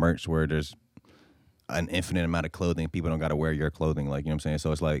something like merch where there's an infinite amount of clothing. People don't gotta wear your clothing. Like, you know what I'm saying?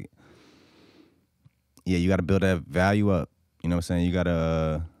 So it's like, yeah, you gotta build that value up. You know what I'm saying? You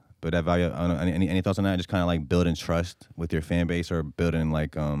gotta build that value up. I don't know, any thoughts on that? Just kind of like building trust with your fan base or building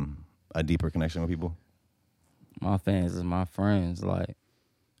like a deeper connection with people? My fans is my friends. Like,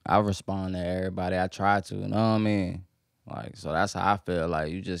 I respond to everybody. I try to, you know what I mean? Like, so that's how I feel.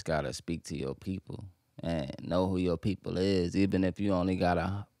 Like, you just gotta speak to your people and know who your people is. Even if you only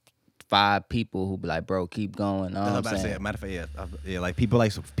got 5 people who be like, bro, keep going. Know what I'm saying? Matter of fact, yeah, like people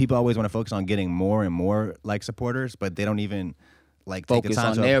always want to focus on getting more and more like supporters, but they don't even like take the Focus time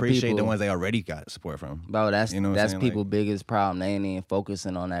on to their appreciate people. the ones they already got support from. Bro, that's You know what I'm saying? people's Like, biggest problem. They ain't even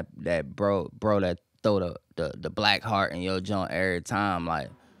focusing on that bro that throw the black heart in your joint every time. Like,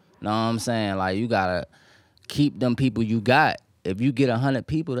 know what I'm saying? Like, you gotta keep them people you got. If you get 100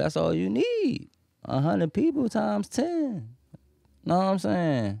 people, that's all you need. 100 people times 10. Know what I'm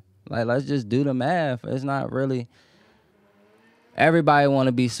saying? Like, let's just do the math. It's not really. Everybody want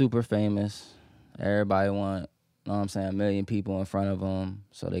to be super famous. Everybody want, know what I'm saying, 1 million people in front of them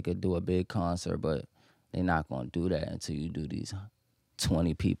so they could do a big concert, but they not going to do that until you do these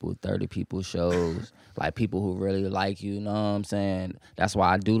 20 people, 30 people shows. Like, people who really like you, know what I'm saying? That's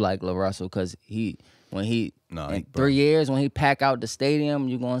why I do like Lil Russell, because in 3 years, when he pack out the stadium,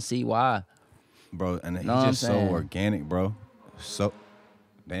 you're going to see why. Bro, and he's Know what I'm just so saying? organic, bro. So,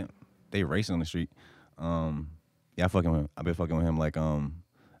 damn, they racing on the street. Yeah, I've been fucking with him. Like, I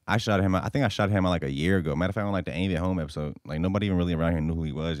think I shot him like a year ago. Matter of fact, on like the Ain't It Home episode, like nobody even really around here knew who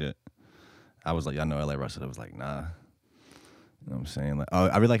he was yet. I was like, y'all know LA Russell. I was like, nah. You know what I'm saying? Like,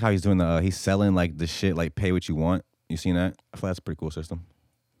 I really like how he's doing he's selling like the shit, like pay what you want. You seen that? I feel like that's a pretty cool system.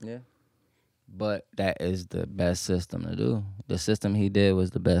 Yeah. But that is the best system to do. The system he did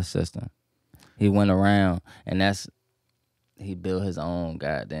was the best system. He went around, and he built his own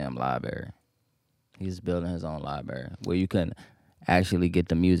goddamn library. He's building his own library where you can actually get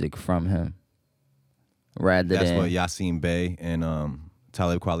the music from him. That's what Yasin Bey and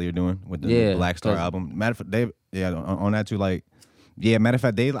Talib Kweli are doing with the Black Star album. Matter of fact, on that too. Like, matter of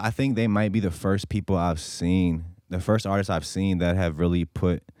fact, I think they might be the first people I've seen, the first artists I've seen that have really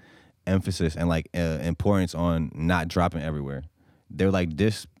put emphasis and like importance on not dropping everywhere. They were like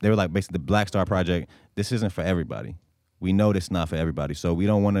basically the Black Star Project. This isn't for everybody. We know this not for everybody, so we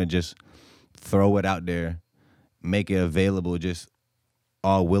don't want to just throw it out there, make it available just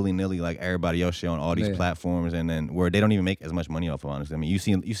all willy-nilly like everybody else shit on all these platforms, and then where they don't even make as much money off of, honestly. I mean, you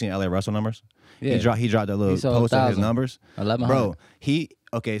seen LA Russell numbers? Yeah. He dropped that little post of his numbers. 1100. Bro,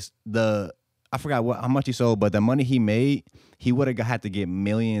 I forgot how much he sold, but the money he made, he would have had to get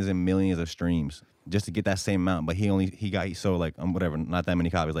millions and millions of streams just to get that same amount. But he sold like whatever, not that many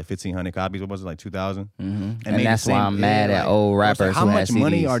copies, like 1,500 copies. What was it, like 2,000? Mm-hmm. And that's why I'm mad at old rappers. How much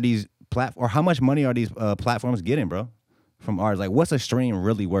money are these platforms getting, bro? From artists, like, what's a stream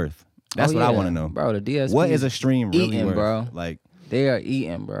really worth? That's what I want to know, bro. The DSP. What is a stream really worth, bro? Like, they are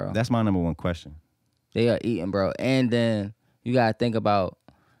eating, bro. That's my number one question. They are eating, bro. And then you gotta think about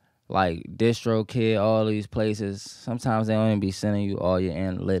like DistroKid, all these places. Sometimes they don't even be sending you all your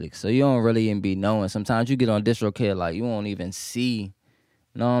analytics, so you don't really even be knowing. Sometimes you get on DistroKid, like you won't even see.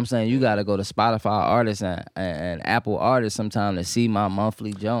 You know what I'm saying? You gotta go to Spotify artists and Apple artists sometimes to see my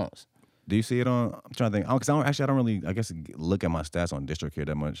monthly jumps. Do you see it on? I'm trying to think. Because I don't really, I guess, look at my stats on DistroKid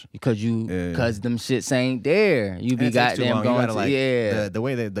that much. Because them shits ain't there. You be goddamn going to, the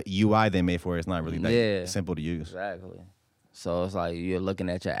way that the UI they made for it is not really that simple to use. Exactly. So it's like you're looking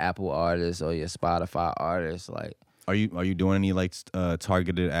at your Apple artists or your Spotify artists. Like, are you doing any like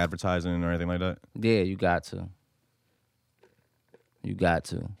targeted advertising or anything like that? Yeah, you got to. You got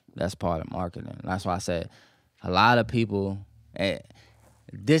to. That's part of marketing. That's why I said a lot of people.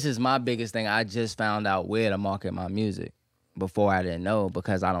 This is my biggest thing. I just found out where to market my music. Before I didn't know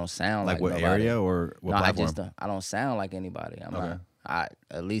because I don't sound like what nobody. Area or what platform? I don't sound like anybody. I'm not.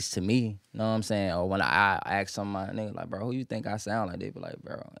 At least to me, you know what I'm saying? Or when I ask some of my niggas, like, bro, who you think I sound like? They be like,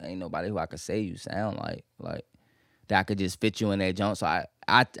 bro, ain't nobody who I could say you sound like that I could just fit you in that junk. So I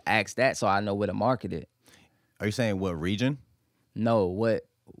ask that so I know where to market it. Are you saying what region? No, what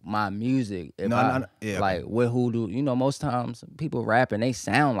my music. Like with who do you know? Most times people rapping, they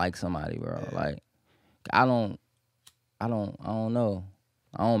sound like somebody, bro. Yeah. Like I don't know.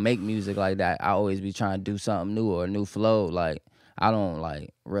 I don't make music like that. I always be trying to do something new or a new flow. Like I don't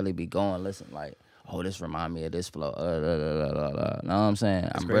like really be going listen like, oh, this remind me of this flow. Know what I'm saying?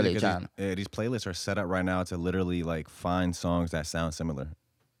 I'm really trying. These playlists are set up right now to literally like find songs that sound similar.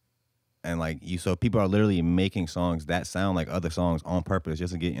 And like so people are literally making songs that sound like other songs on purpose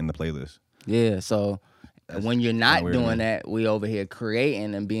just to get in the playlist. Yeah, so when you're not doing that, we over here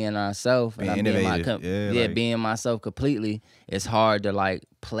creating and being ourselves. And I'm being myself completely. It's hard to like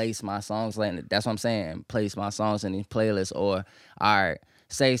place my songs like that's what I'm saying. Place my songs in these playlists. Or all right,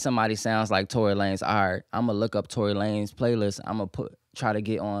 say somebody sounds like Tory Lanez. All right, I'm gonna look up Tory Lanez playlist. I'm gonna try to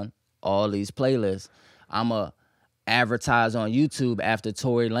get on all these playlists. I'm gonna advertise on YouTube after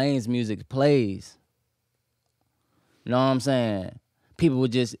Tory Lanez music plays. You know what I'm saying? People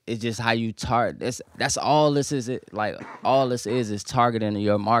would it's just how you target. That's all this is. All this is targeting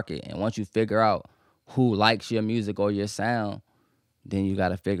your market. And once you figure out who likes your music or your sound, then you got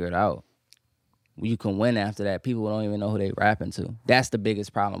to figure it out. You can win after that. People don't even know who they rapping to. That's the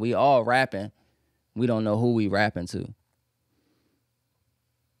biggest problem. We all rapping. We don't know who we rapping to.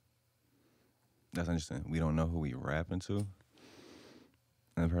 That's interesting. We don't know who we rapping to.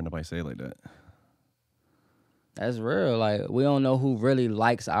 I've never heard nobody say it like that. That's real. Like, we don't know who really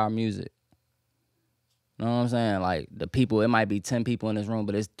likes our music. You know what I'm saying? Like, the people, it might be 10 people in this room,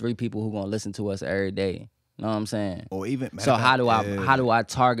 but it's 3 people who gonna listen to us every day. You know what I'm saying? Or even so how do I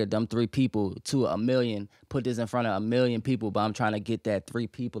target them 3 people to 1 million? Put this in front of 1 million people, but I'm trying to get that 3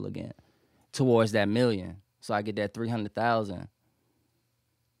 people again towards that 1 million, so I get that 300,000.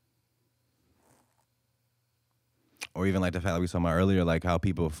 Or even like the fact that we talking about earlier, like how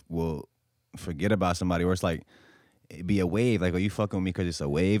people will forget about somebody, or it's like it be a wave. Like, are you fucking with me because it's a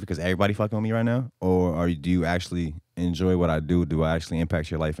wave because everybody fucking with me right now, or do you actually enjoy what I do? Do I actually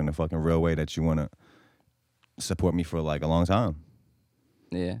impact your life in a fucking real way that you want to support me for like a long time?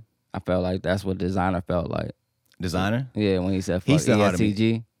 Yeah, I felt like that's what Designer felt like. Designer? Yeah, when he said fuck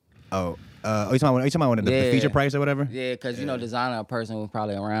ESTG. Oh, you talking about the Yeah. feature price or whatever? Yeah, because you know, designer a person was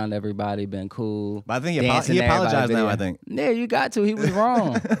probably around everybody, been cool. But I think dancing he to everybody's apologized now. video. I think. Yeah, you got to. He was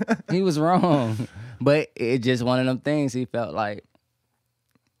wrong. He was wrong. But it just one of them things. He felt like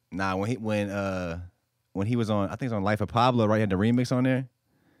Nah, when he was on, I think it's on Life of Pablo, right? He had the remix on there.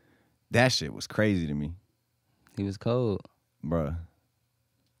 That shit was crazy to me, he was cold. bruh.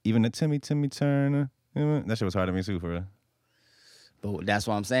 Even the Timmy Turner, that shit was hard to me too, for real. But that's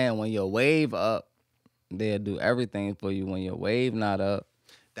what I'm saying. When your wave up, they'll do everything for you. When your wave not up,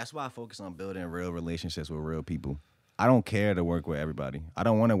 That's why I focus on building real relationships with real people. I don't care to work with everybody. I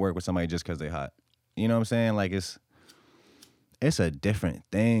don't want to work with somebody just because they hot. You know what I'm saying? Like, it's a different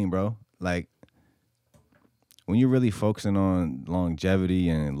thing, bro. Like, when you're really focusing on longevity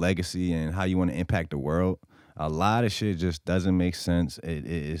and legacy and how you want to impact the world, a lot of shit just doesn't make sense.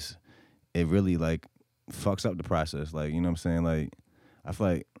 It really, like, fucks up the process. Like, you know what I'm saying? Like, I feel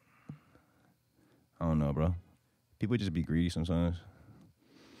like, I don't know, bro. People just be greedy sometimes.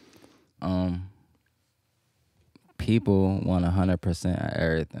 people want 100% of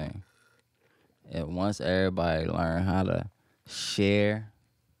everything. And once everybody learn how to share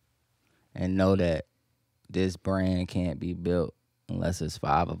and know that this brand can't be built unless it's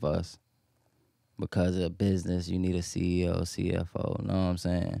 5 of us. Because of business, you need a CEO, CFO, you know what I'm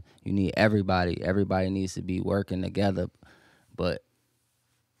saying? You need everybody. Everybody needs to be working together. But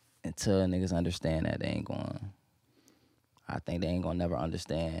until niggas understand that, I think they ain't gonna never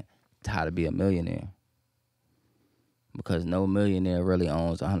understand how to be a millionaire. Because no millionaire really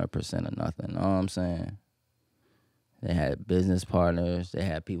owns 100% of nothing, you know what I'm saying? They had business partners, they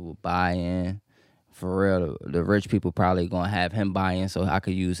had people buy in. For real, the rich people probably gonna have him buy in so I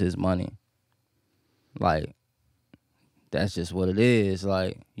could use his money. Like, that's just what it is.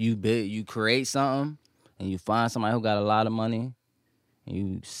 Like, you create something and you find somebody who got a lot of money and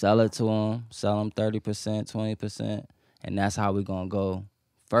you sell it to them, sell them 30%, 20%, and that's how we gonna go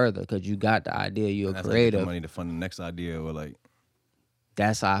further, because you got the idea, you're a That's creative. like the money to fund the next idea, or like.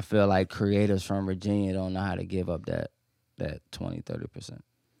 That's how I feel like creators from Virginia don't know how to give up that 20, 30%.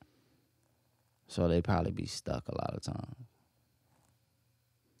 So they probably be stuck a lot of times.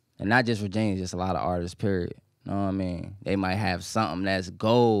 And not just Virginia, just a lot of artists, period. You know what I mean? They might have something that's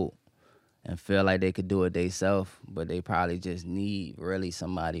gold and feel like they could do it themselves, but they probably just need really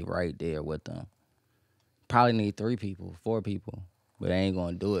somebody right there with them. Probably need 3 people, 4 people, but they ain't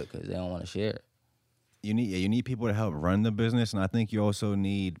gonna do it because they don't want to share it. You need people to help run the business, and I think you also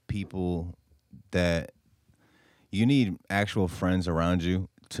need people that you need actual friends around you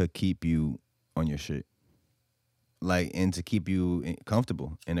to keep you on your shit, like, and to keep you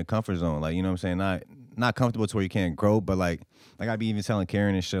comfortable in a comfort zone. Like, you know what I'm saying? Not comfortable to where you can't grow, but like I be even telling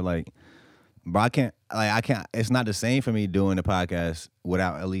Karen and shit, like, bro, I can't. It's not the same for me doing the podcast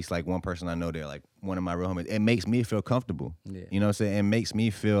without at least like one person I know there, like one of my real homies. It makes me feel comfortable. Yeah. You know what I'm saying? It makes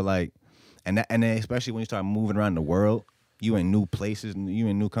me feel like. And then especially when you start moving around the world, you in new places, you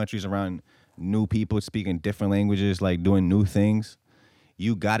in new countries, around new people, speaking different languages, like doing new things.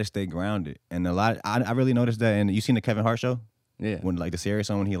 You got to stay grounded. And I really noticed that. And you seen the Kevin Hart show? Yeah. When like the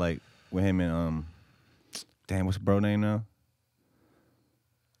series on, when he like with him and damn, what's the bro name now?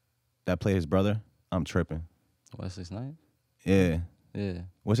 That played his brother. I'm tripping. What's his name? Yeah. Yeah.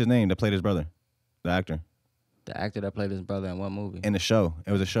 What's his name that played his brother? The actor. The actor that played his brother in what movie? In the show.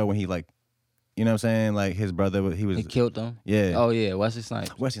 It was a show when he like, you know what I'm saying? Like his brother, He killed him? Yeah. Oh, yeah. Wesley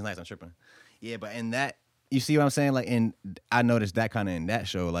Snipes. Wesley Snipes, I'm tripping. Yeah, but in that, you see what I'm saying? Like, I noticed that kind of in that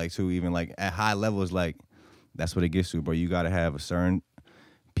show, like, too, even like at high levels, like, that's what it gets to, bro. You got to have a certain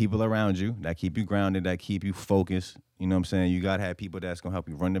people around you that keep you grounded, that keep you focused. You know what I'm saying? You got to have people that's going to help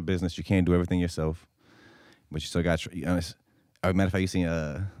you run the business. You can't do everything yourself, but you still got, as a matter of fact,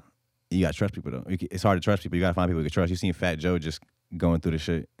 you got to trust people, though. It's hard to trust people. You got to find people you can trust. You seen Fat Joe just going through the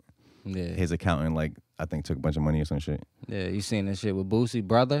shit. Yeah. His accountant, like, I think took a bunch of money or some shit. Yeah, you seen that shit with Boosie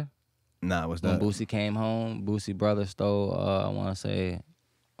brother? Nah, what's When that? Boosie came home, Boosie brother stole, I want to say,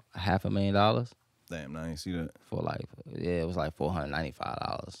 $500,000 Damn, nah, I ain't see that. for like, it was like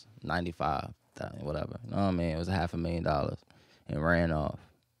 $495, 95, whatever. You know what I mean? It was $500,000 and ran off.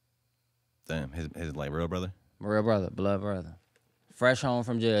 Damn, his like real brother? Real brother, blood brother. Fresh home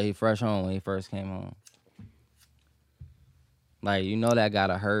from jail. He fresh home when he first came home. Like, you know that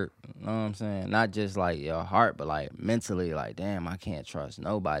gotta hurt. You know what I'm saying? Not just like your heart, but like mentally, like, damn, I can't trust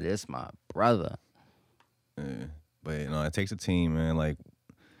nobody. This my brother. Yeah. But it takes a team, man. Like,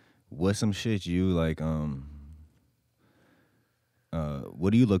 what's some shit you like?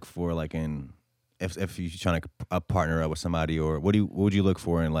 What do you look for, like, in if you're trying to partner up with somebody, or what would you look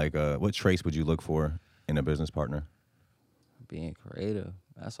for in, like, what traits would you look for in a business partner? Being creative.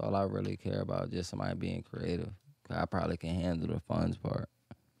 That's all I really care about. Just somebody being creative. 'Cause I probably can handle the funds part.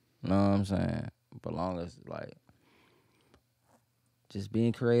 You know what I'm saying? But long as like, just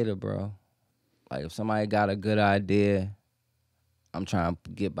being creative, bro. Like if somebody got a good idea, I'm trying to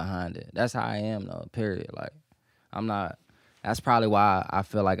get behind it. That's how I am though. Period. Like I'm not. That's probably why I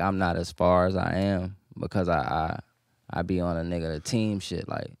feel like I'm not as far as I am because I be on a nigga the team shit.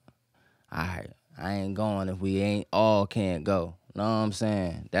 Like I ain't going if we ain't all can't go. Know what I'm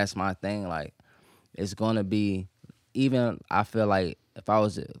saying? That's my thing. Like it's gonna be even. I feel like if I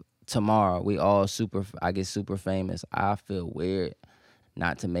was tomorrow, we all I get super famous. I feel weird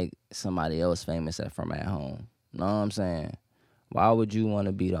not to make somebody else famous from at home. Know what I'm saying? Why would you want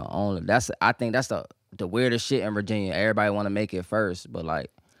to be the only? I think that's the weirdest shit in Virginia. Everybody want to make it first, but like,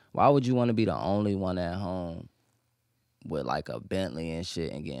 why would you want to be the only one at home with like a Bentley and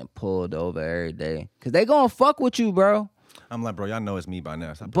shit and getting pulled over every day? Cause they gonna fuck with you, bro. I'm like, bro, y'all know it's me by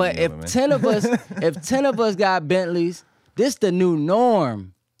now. But if 10 of us got Bentleys, this the new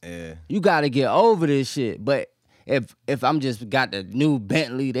norm. Yeah. You gotta get over this shit. But if I'm just got the new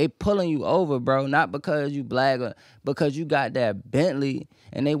Bentley, they pulling you over, bro. Not because you black, or because you got that Bentley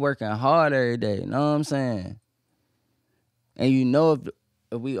and they working hard every day. You know what I'm saying? And you know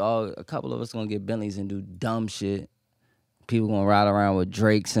if we all, a couple of us gonna get Bentleys and do dumb shit, people gonna ride around with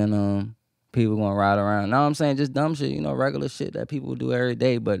Drakes in them. People gonna ride around. Know what I'm saying? Just dumb shit, regular shit that people do every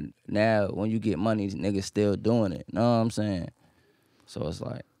day. But now when you get money, niggas still doing it. Know what I'm saying? So it's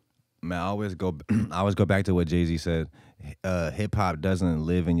like, man, I always go back to what Jay-Z said. Hip hop doesn't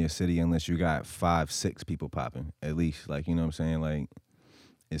live in your city unless you got 5-6 people popping at least. Like, you know what I'm saying? Like,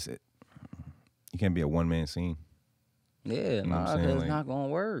 you can't be a one-man scene. yeah, You know what I'm saying? it's Like, not gonna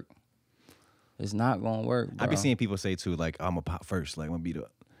work. It's not gonna work, bro. I be seeing people say too, like, I'm gonna pop first. Like, I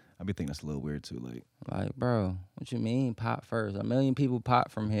be thinking that's a little weird too. Like, bro, what you mean pop first? 1 million people pop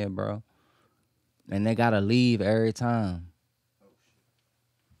from here, bro. And they gotta leave every time.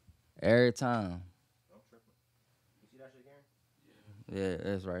 Every time. Yeah,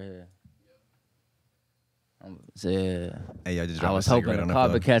 it's right here. Yeah. Hey, y'all just I dropped was a hoping cigarette the on the car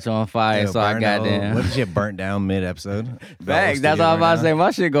floor. would catch on fire, Yeah, so I burn got out. there. What if shit burnt down mid-episode? Facts, that's all I'm about to say.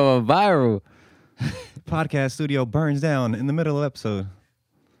 My shit going viral. Podcast studio burns down in the middle of episode.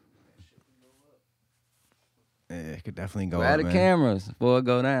 Yeah, it could definitely go Grab up, the man. cameras before it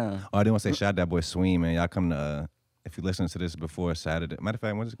go down. Oh, I didn't want to say shout out that boy Sween, man. Y'all come to, if you listen to this before Saturday. Matter of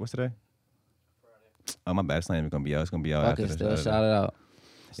fact, what's today? Oh, my bad. It's not even going to be out. It's going to be out after Okay, the still Saturday. shout it out.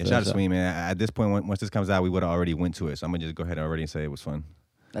 Yeah, shout out to Sween, man. At this point, once this comes out, we would have already went to it. So I'm going to just go ahead already and say it was fun.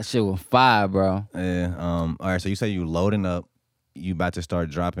 That shit was fire, bro. Yeah. All right, so you say you loading up. You about to start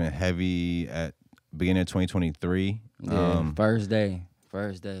dropping heavy at beginning of 2023. Yeah, first day.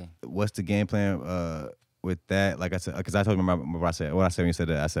 What's the game plan with that? Like I said, because I told him what I said when you said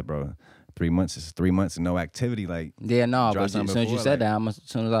that. I said, bro, 3 months is 3 months and no activity. Like, Yeah, no, drop but as soon something as you before, said like- that, as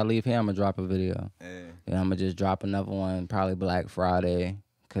soon as I leave here, I'm going to drop a video. yeah. And I'm going to just drop another one, probably Black Friday,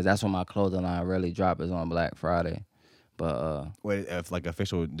 because that's when my clothing line really drop, is on Black Friday. But, Wait, if like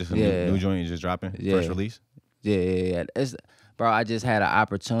official, just a Yeah. new joint you just dropping? Yeah. First release? yeah. Bro, I just had an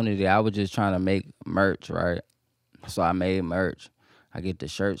opportunity. I was just trying to make merch, right? So I made merch. I get the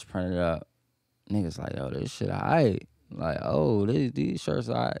shirts printed up. Niggas like, yo, this shit alright. Like, oh, these shirts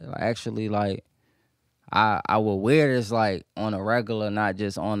alright. Like, actually, like, I would wear this like on a regular, not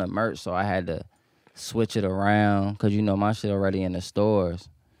just on the merch. So I had to switch it around because my shit already in the stores.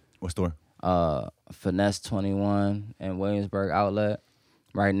 What store? Finesse 21 and Williamsburg Outlet.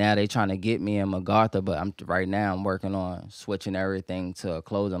 Right now they trying to get me in MacArthur, but I'm working on switching everything to a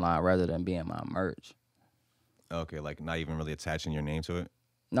clothing line rather than being my merch. Okay, like not even really attaching your name to it?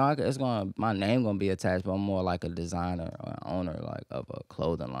 No, my name gonna be attached, but I'm more like a designer or an owner like of a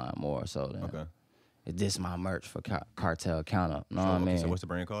clothing line more so than Okay. this my merch for Cartel Count Up. Know what I Okay, mean? so what's the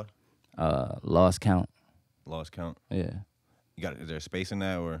brand called? Lost Count. Lost Count. Yeah. Is there space in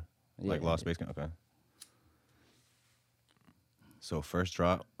that or like Yeah. Lost Space Count? Okay. So first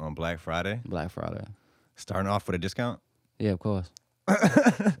drop on Black Friday. Black Friday. Starting off with a discount. Yeah, of course.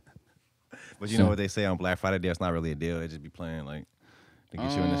 But you know what they say on Black Friday? It's not really a deal. They just be playing like to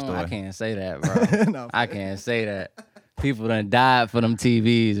get you in the store. I can't say that, bro. I can't say that. People done died for them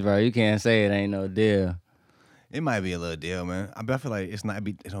TVs, bro. You can't say it ain't no deal. It might be a little deal, man. I feel like it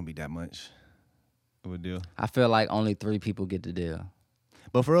don't be that much of a deal. I feel like only 3 people get the deal.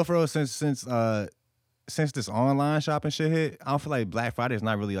 But for real, since this online shopping shit hit, I don't feel like Black Friday is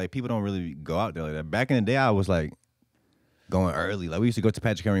not really like people don't really go out there like that. Back in the day, I was like going early. Like we used to go to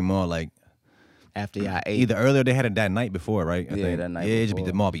Patrick Henry Mall like After y'all ate. either earlier they had it that night before, right? I Yeah, think. that night Yeah, it just be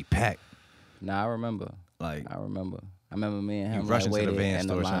before. the mall be packed. Nah, I remember. Like I remember. I remember me and him rush into the waited van in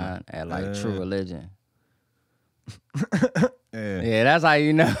the store, line at like True Religion. Yeah. Yeah, that's how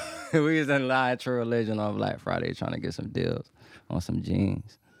you know. We was in line at True Religion on Black Friday trying to get some deals on some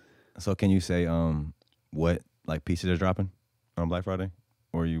jeans. So can you say what like pieces are dropping on Black Friday,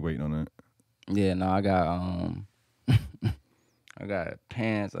 or are you waiting on that? Yeah, no, I got I got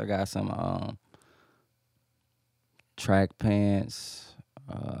pants. I got some track pants.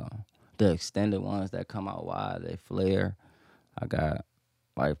 The extended ones that come out wide, they flare. I got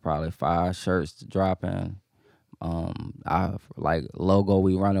like probably 5 shirts dropping. I like logo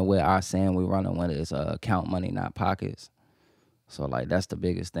we running with. Our saying we running with is count money, not pockets. So like that's the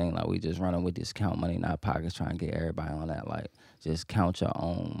biggest thing. Like we just running with this count money, not pockets, trying to get everybody on that. Like just count your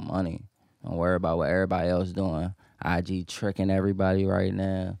own money. Don't worry about what everybody else doing. IG tricking everybody right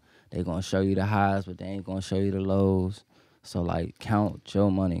now. They gonna show you the highs, but they ain't gonna show you the lows. So like count your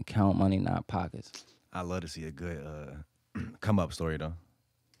money, not pockets. I love to see a good come up story though.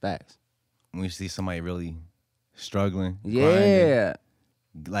 Facts. When you see somebody really struggling, Yeah,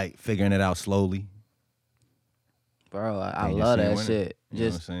 grinding, like figuring it out slowly. bro, I and love you're seeing that winning. shit. You know what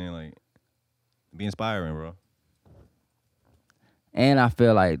I'm Just saying? Like, be inspiring, bro. and I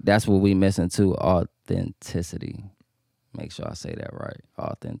feel like that's what we missing too, authenticity. Make sure I say that right,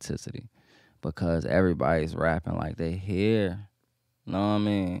 authenticity, because everybody's rapping like they here. Know what I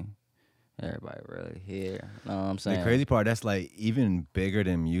mean? Everybody really here. Know what I'm saying? The crazy part, that's like even bigger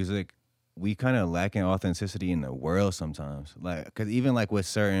than music. We kind of lacking authenticity in the world sometimes. Like, cause even like with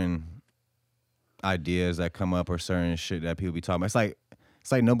certain ideas that come up or certain shit that people be talking about,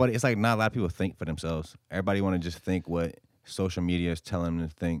 it's like nobody. It's like not a lot of people think for themselves. Everybody want to just think what social media is telling them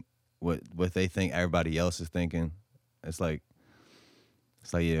to think, what they think everybody else is thinking. It's like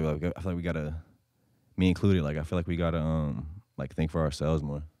yeah. Like, I feel like we gotta, me included. Like I feel like we gotta like think for ourselves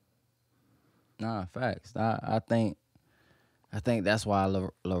more. Nah, facts. I think that's why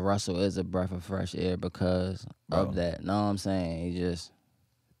La Russell is a breath of fresh air because of that. Know what I'm saying? He just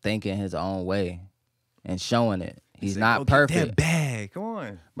thinking his own way and showing it. He's not perfect. Get that bag. Come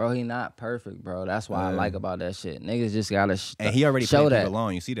on, bro. He not perfect, bro. That's why I like about that shit. Niggas just gotta and he already show putting that. people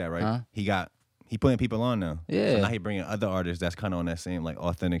on. You see that, right? Huh? He putting people on now. Yeah. So now he bringing other artists that's kind of on that same like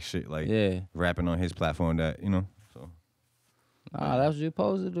authentic shit, like rapping on his platform. That So. Nah, that's what you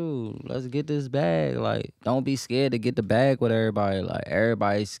supposed to do. Let's get this bag. Like, don't be scared to get the bag with everybody. Like,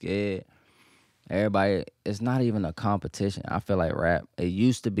 everybody's scared. Everybody, it's not even a competition. I feel like rap, it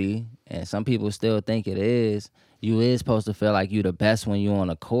used to be, and some people still think it is. You is supposed to feel like you the best when you on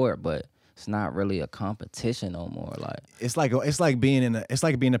the court, but it's not really a competition no more. Like it's like being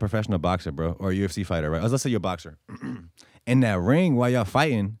a professional boxer, bro, or a UFC fighter, right? Let's say you're a boxer. In that ring while y'all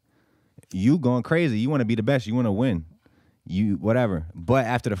fighting, you going crazy. You want to be the best. You want to win. You whatever. But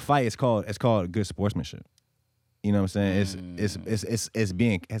after the fight, it's called good sportsmanship. You know what I'm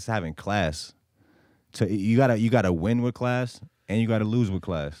saying? It's having class. So you gotta win with class and you gotta lose with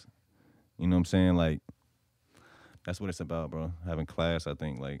class. You know what I'm saying? Like that's what it's about, bro. Having class, I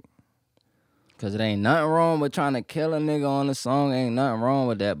think, like. Cause it ain't nothing wrong with trying to kill a nigga on the song. Ain't nothing wrong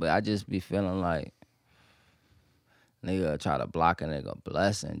with that. But I just be feeling like nigga try to block a nigga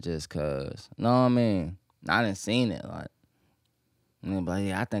blessing just cause. Know what I mean? I done seen it. Like, nigga be like,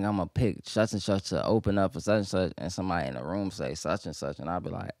 yeah, I think I'm gonna pick such and such to open up for such and such, and somebody in the room say such and such, and I'll be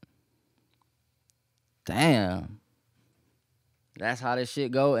like, damn. That's how this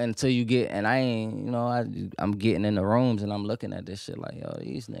shit go until you get, and I ain't, I'm getting in the rooms and I'm looking at this shit like, yo,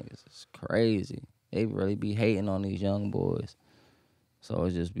 these niggas is crazy. They really be hating on these young boys. So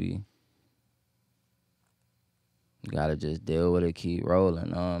it just be, you gotta just deal with it, keep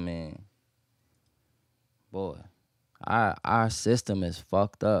rolling, know what I mean? Boy, our system is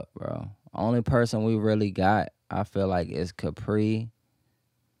fucked up, bro. Only person we really got, I feel like, is Capri.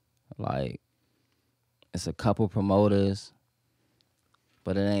 Like, it's a couple promoters.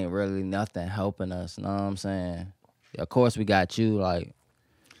 But it ain't really nothing helping us, know what I'm saying? Of course, we got you, like,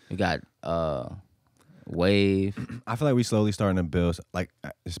 we got Wave. I feel like we slowly starting to build, like,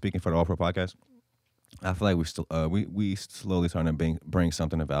 speaking for the All Pro podcast, I feel like we slowly starting to bring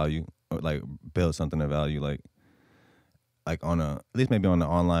something of value, or like build something of value, like on at least maybe on the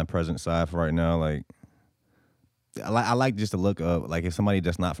online presence side for right now. Like, I like just to look up, like, if somebody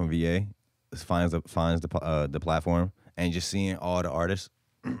that's not from VA finds the platform. And just seeing all the artists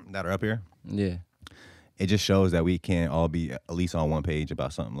that are up here, it just shows that we can all be at least on one page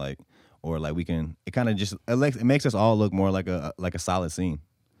about something, like, or like we can. It kind of just it makes us all look more like a solid scene.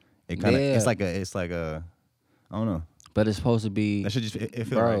 It kind of it's like a I don't know. But it's supposed to be. That should just it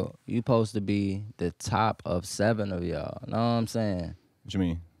feel bro. Right. You supposed to be the top of 7 of y'all. Know what I'm saying? What you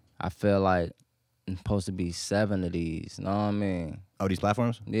mean? I feel like supposed to be 7 of these. Know what I mean? Oh, these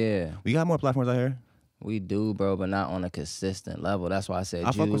platforms? Yeah, We got more platforms out here. we do, bro, but not on a consistent level. That's why I said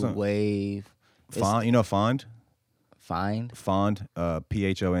I fuck with Jude, some- Wave, Fond, you know Fond? Find. Fond,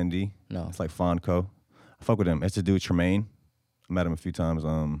 PHOND. No, It's like Fond Co. I fuck with them. It's the dude Tremaine. I met him a few times.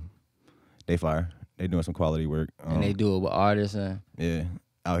 They fire. They doing some quality work. and they do it with artists and Yeah,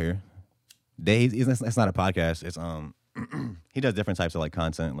 out here. It's not a podcast. It's he does different types of like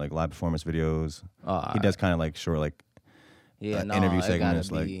content, like live performance videos. He does kind of like short like yeah, no, interview it gotta segments,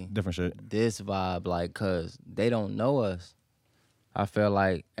 be like different shit. this vibe, like, cause they don't know us. I feel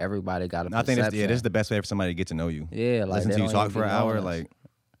like everybody got a I think perception. this is the best way for somebody to get to know you. Yeah, like Listen they to you don't talk even for an be knowing hour, us. like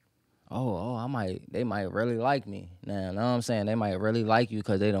they might really like me. Now, know what I'm saying? They might really like you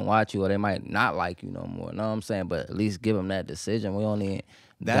because they don't watch you, or they might not like you no more. Know what I'm saying? But at least give them that decision. We only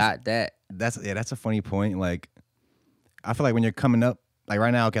got that. that's a funny point. Like, I feel like when you're coming up, like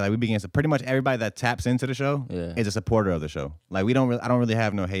right now, okay, like we begin to pretty much everybody that taps into the show is a supporter of the show. Like I don't really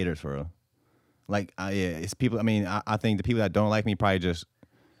have no haters for real. Like it's people. I mean, I think the people that don't like me probably just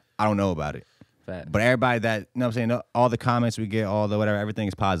I don't know about it. Fact. But everybody that you know what I'm saying, all the comments we get, all the whatever, everything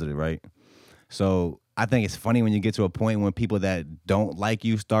is positive, right? So I think it's funny when you get to a point when people that don't like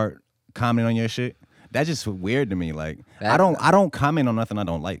you start commenting on your shit. That's just weird to me. Like I don't comment on nothing I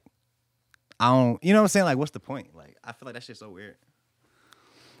don't like. I don't, you know what I'm saying? Like, what's the point? Like, I feel like that shit's so weird.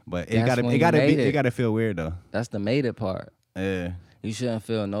 But it gotta feel weird though. That's the made it part. Yeah. You shouldn't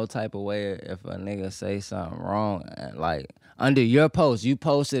feel no type of way if a nigga say something wrong. And like under your post, you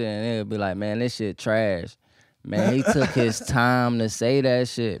posted it and it'll be like, man, this shit trash. Man, he took his time to say that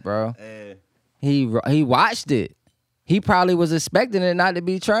shit, bro. Yeah. He watched it. He probably was expecting it not to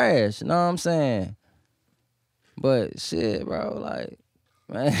be trash. You know what I'm saying? But shit, bro, like,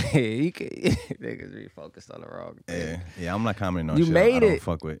 man, niggas be focused on the wrong thing. Yeah, I'm not commenting on You shit made I don't it.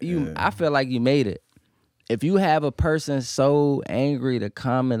 fuck with. I feel like you made it. If you have a person so angry to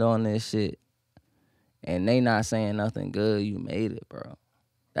comment on this shit and they not saying nothing good, you made it, bro.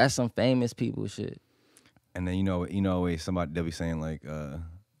 That's some famous people shit. And then you know, always somebody they'll be saying like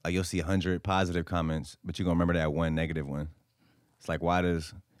you'll see 100 positive comments, but you gonna remember that one negative one. It's like, why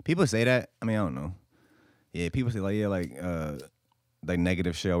does people say that? I mean, I don't know. Yeah, people say like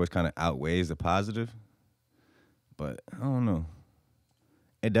negative shit always kind of outweighs the positive, but I don't know.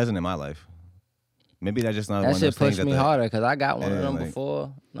 It doesn't in my life. Maybe that's just not one That of shit those things pushed me harder because I got one of Yeah, them like-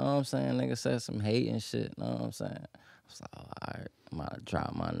 before. Know what I'm saying? Nigga said some hate and shit. Know what I'm saying? I was like, oh, all right, I'm about to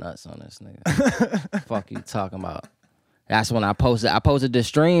drop my nuts on this nigga. Fuck you talking about? That's when I posted the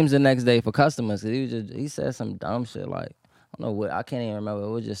streams the next day for customers. Cause he said some dumb shit like, I don't know what, I can't even remember. It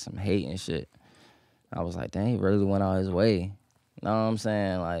was just some hate and shit. I was like, dang, he really went out his way. Know what I'm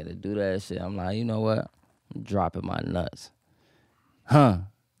saying? Like to do that shit. I'm like, you know what? I'm dropping my nuts. Huh?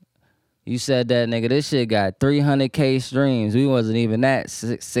 You said that, nigga. This shit got 300K streams. We wasn't even at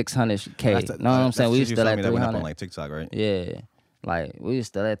 600K. Know what I'm saying? We was still at that went up 300. on like TikTok, right? Yeah. Like, we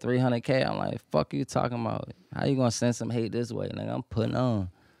still at 300K. I'm like, fuck you talking about? How you gonna send some hate this way, nigga? I'm putting on.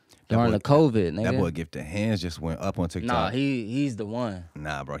 During the COVID, nigga. That boy Gift the Hands just went up on TikTok. Nah, he's the one.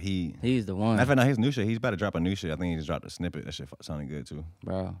 Nah, bro. He's the one. I found out his new shit. He's about to drop a new shit. I think he just dropped a snippet. That shit sounded good too.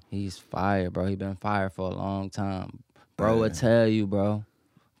 Bro, he's fired, bro. He been fired for a long time. Bro will tell you, bro.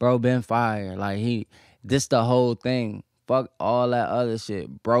 Bro been fired. Like this the whole thing. Fuck all that other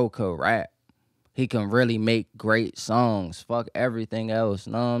shit. Bro could rap. He can really make great songs. Fuck everything else.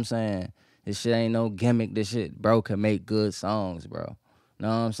 Know what I'm saying? This shit ain't no gimmick. This shit, bro, can make good songs, bro. Know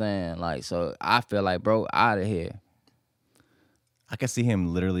what I'm saying? Like, so I feel like bro out of here. I could see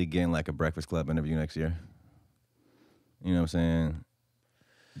him literally getting like a Breakfast Club interview next year. You know what I'm saying?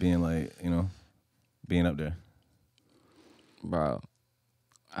 Being like, being up there. Bro,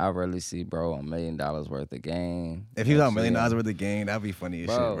 I really see bro $1 million worth of game. If he was on $1 million worth of game, that'd be funny as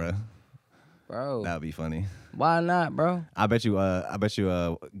shit, bro. Bro, That'd be funny. why not, bro? I bet you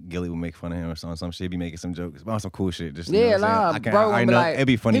Gilly would make fun of him or some shit. Be making some jokes about some cool shit. Just Yeah, you know what I'm nah, saying? bro. I know Like, it'd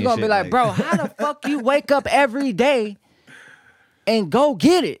be funny. He as gonna shit, be like, bro, how the fuck you wake up every day and go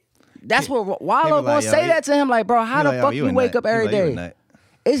get it? That's what Wallow like, gonna yo, say that to him. Like, bro, how the fuck you wake up every day?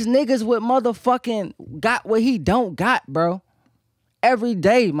 It's niggas with motherfucking got what he don't got, bro. Every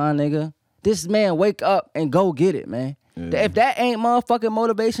day, my nigga. This man wake up and go get it, man. Yeah. If that ain't motherfucking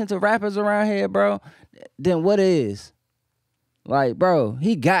motivation to rappers around here, bro, then what is? Like, bro,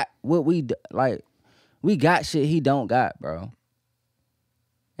 he got what we got shit he don't got, bro.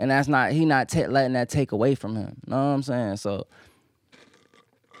 And that's not letting that take away from him. Know what I'm saying? So,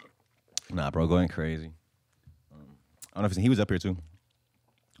 Nah, bro, going crazy. I don't know if he was up here too.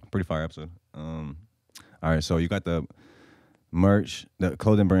 Pretty fire episode. All right, so you got the merch, the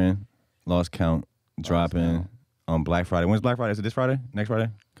clothing brand, Lost Count. dropping on Black Friday. When's Black Friday? Is it this Friday? Next Friday?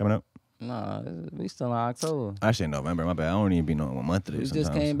 Coming up? Nah, we still in October. Actually, November. My bad. I don't even be knowing what month it is. We sometimes.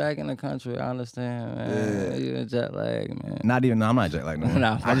 just came back in the country. I understand, man. You in jet lag, man. Not even. No, I'm not jet lag. No more.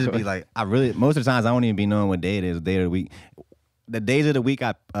 Nah, I just be like, most of the times I don't even be knowing what day it is, day of the week. The days of the week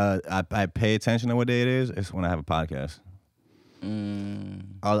I pay attention to what day it is. It's when I have a podcast.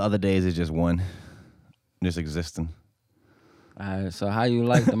 All the other days is just one, just existing. All right. So how you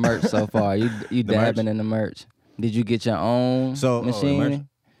like the merch so far? You dabbing in the merch? Did you get your own machine?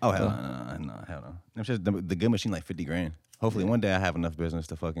 Oh hell no, hell no. It's just the good machine like $50,000. Hopefully one day I have enough business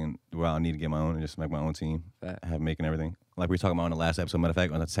to fucking where I'll need to get my own and just make my own team. Have making everything like we were talking about on the last episode. Matter of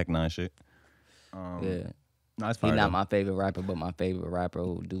fact, on the Tech 9 shit. Yeah. No, it's He's not my favorite rapper, but my favorite rapper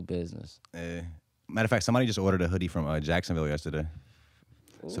who do business. Matter of fact, somebody just ordered a hoodie from Jacksonville yesterday.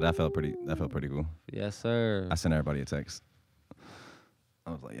 So that felt pretty cool. Yes, sir. I sent everybody a text.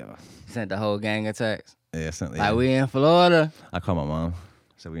 I was like, yo. Sent the whole gang a text. Yeah, Like, we in Florida. I called my mom.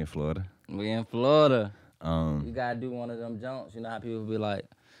 Said we in Florida. We in Florida. You gotta do one of them jumps. You know how people be like,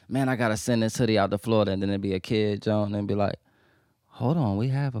 man, I gotta send this hoodie out to Florida, and then it'd be a kid jump, and then be like, hold on, we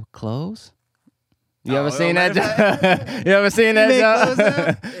have a clothes? You ever seen that jump? You ever seen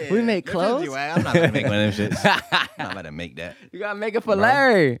that jump? We make clothes? I'm not gonna make one of them shits. I'm not gonna make that. You gotta make it for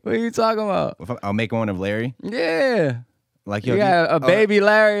Larry. What are you talking about? I'll make one of Larry. Yeah. Like you got a baby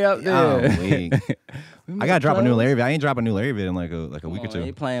Larry up there. I gotta drop a new Larry vid. I ain't drop a new Larry vid in like a week or two.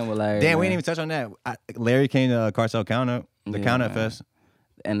 You playing with Larry? Damn, we didn't even touch on that. Larry came to Cartel Count Up, the Count Up Fest,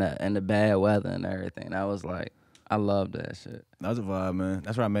 and the bad weather and everything. That was like, I love that shit. That was a vibe, man.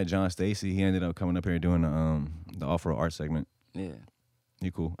 That's where I met John Stacy. He ended up coming up here doing the off-road art segment. Yeah, he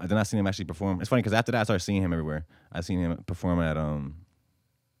cool. And then I seen him actually perform. It's funny because after that I started seeing him everywhere. I seen him perform at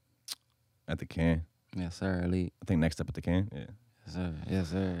the Can. Yes, sir. Elite. I think next up at the Can. Yeah. Yes, sir. Yes,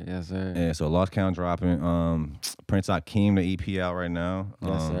 sir. Yes, sir. Yeah, so Lost Count dropping. Prince Akeem, the EP out right now.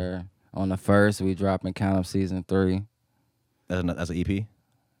 Yes, sir. On the 1st, we dropping Count Up Season 3. That's an EP?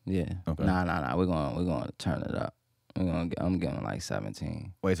 Yeah. Okay. Nah. We're gonna turn it up. I'm giving like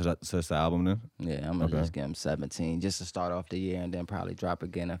 17. Wait, so it's the album then? Yeah, I'm gonna just give him 17 just to start off the year, and then probably drop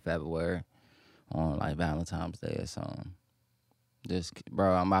again in February on like Valentine's Day or something.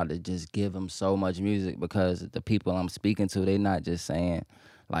 Bro, I'm about to just give them so much music because the people I'm speaking to, they not just saying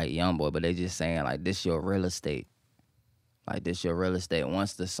like Youngboy, but they just saying like this your real estate. Like this your real estate.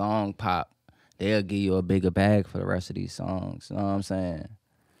 Once the song pop, they'll give you a bigger bag for the rest of these songs. You know what I'm saying?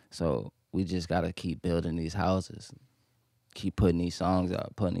 So we just gotta keep building these houses. Keep putting these songs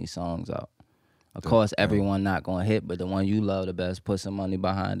out. Of course, everyone not gonna hit, but the one you love the best, put some money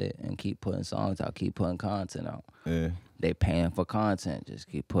behind it and keep putting songs out, keep putting content out. Yeah. They paying for content. Just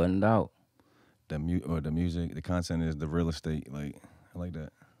keep putting it out. The music, the content is the real estate. Like, I like that.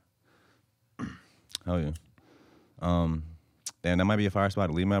 Hell yeah. Damn, that might be a fire spot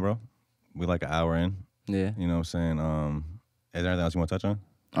to leave, man, bro. We like an hour in. Yeah. You know what I'm saying? Is there anything else you want to touch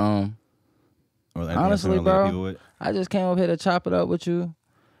on? Honestly, bro, I just came up here to chop it up with you.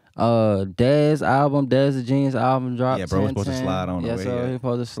 Dez the Genius album dropped. Yeah, bro was supposed to slide on the way. Yes, sir. He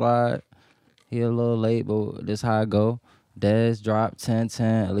supposed to slide. He a little late, but this how I go. Dez dropped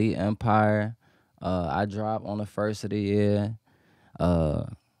 10-10, Elite Empire. I dropped on the 1st of the year.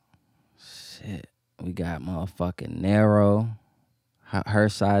 Shit. We got motherfucking Nero. Her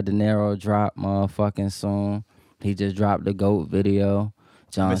side the Nero drop motherfucking soon. He just dropped the GOAT video.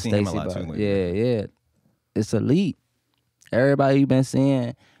 John Stacy. Yeah. It's elite. Everybody you been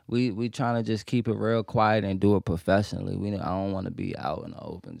seeing, we trying to just keep it real quiet and do it professionally. I don't want to be out in the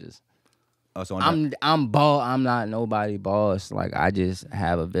open just. Oh, so I'm ball. I'm not nobody boss. Like I just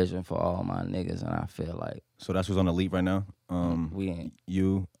have a vision for all my niggas, and I feel like. So that's what's on the leap right now. We ain't.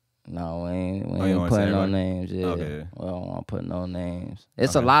 You. No, we ain't putting no names. Yeah, okay. We don't want to put no names.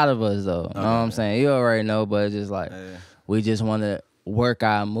 It's a lot of us though. You know what I'm saying? You already know, but it's just like we just want to work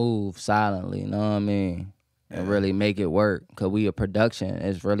our move silently. You know what I mean? And really make it work. Cause we a production.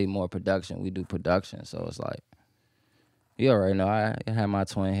 It's really more production. We do production, so it's like you already know. I have my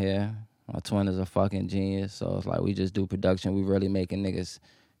twin here. My twin is a fucking genius, so it's like we just do production. We really making niggas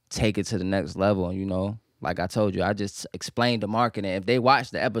take it to the next level, you know? Like I told you, I just explained the marketing. If they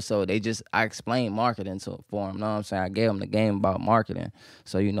watch the episode, I explained marketing for them, you know what I'm saying? I gave them the game about marketing.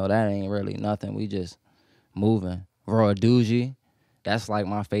 So, you know, that ain't really nothing. We just moving. Roy Doogie, that's like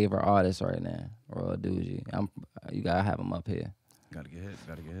my favorite artist right now, Roy Doogie. You gotta have him up here. Gotta get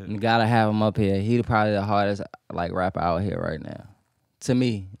hit. You gotta have him up here. He probably the hardest like rapper out here right now. To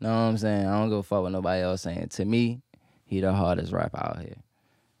me, you know what I'm saying? I don't give a fuck what nobody else saying. To me, he the hardest rapper out here.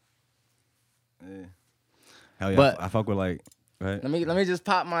 Yeah. Hell yeah, but, I fuck with like Right. Let me just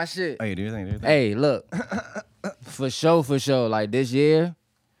pop my shit. Oh, you do your thing. Hey, look. For sure. Like this year,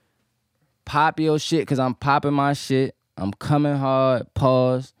 pop your shit, cause I'm popping my shit. I'm coming hard.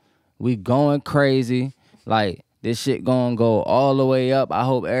 Pause. We going crazy. Like this shit gonna go all the way up. I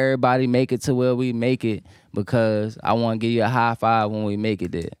hope everybody make it to where we make it, because I want to give you a high five when we make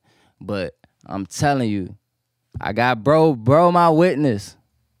it there. But I'm telling you, I got bro my witness.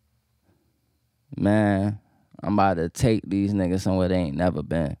 Man, I'm about to take these niggas somewhere they ain't never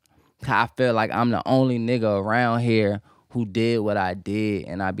been. I feel like I'm the only nigga around here who did what I did,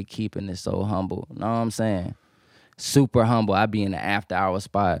 and I be keeping it so humble. Know what I'm saying? Super humble. I be in the after hour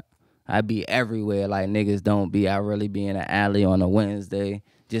spot. I be everywhere like niggas don't be. I really be in the alley on a Wednesday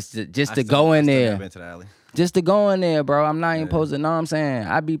just to go in there. Been to the alley. Just to go in there, bro. I'm not even supposed to, know what I'm saying?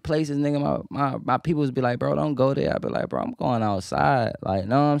 I be places, nigga, my peoples be like, bro, don't go there. I be like, bro, I'm going outside. Like,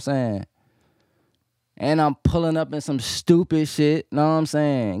 know what I'm saying? And I'm pulling up in some stupid shit, know what I'm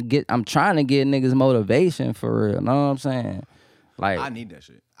saying? I'm trying to get niggas motivation for real, know what I'm saying? Like, I need that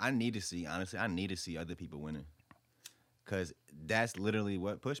shit. I need to see other people winning. Cause that's literally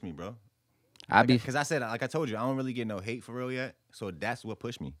what pushed me, bro. Because I said, like I told you, I don't really get no hate for real yet. So that's what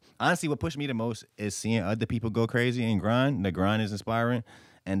pushed me. Honestly, what pushed me the most is seeing other people go crazy and grind. The grind is inspiring.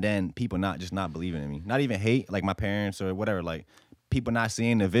 And then people not believing in me. Not even hate, like my parents or whatever. Like, people not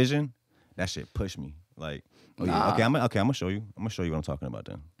seeing the vision, that shit pushed me. Like, oh yeah, okay, I'm gonna show you. I'm gonna show you what I'm talking about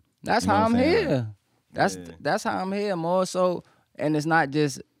then. That's how I'm here. That's how I'm here more so. And it's not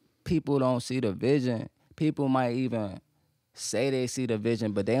just people don't see the vision. People might even say they see the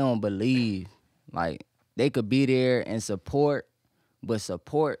vision, but they don't believe. Like, they could be there and support, but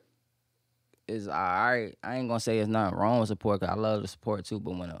support is all right. I ain't gonna say it's nothing wrong with support, because I love the support too,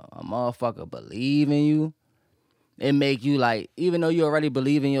 but when a motherfucker believe in you, it make you like, even though you already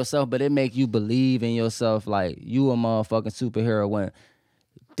believe in yourself, but it make you believe in yourself like you a motherfucking superhero. When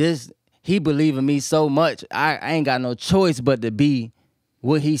he believe in me so much, I ain't got no choice but to be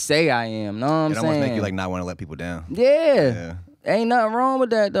what he say I am. Know what I'm saying? It almost make you like not want to let people down. Yeah. Ain't nothing wrong with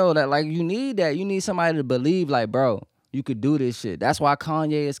that though. That like you need that. You need somebody to believe like, bro, you could do this shit. That's why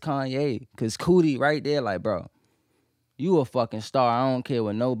Kanye is Kanye. Cause Cootie right there, like, bro, you a fucking star. I don't care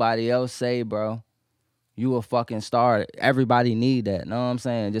what nobody else say, bro. You a fucking star. Everybody need that. Know what I'm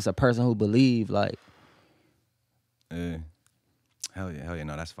saying? Just a person who believe, like. Hell yeah,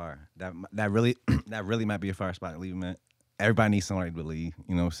 no, that's fire. That really might be a fire spot to leave, man. Everybody needs somebody to believe.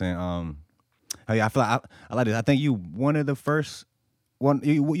 You know what I'm saying? Hell yeah, I feel like I like this. I think you one of the first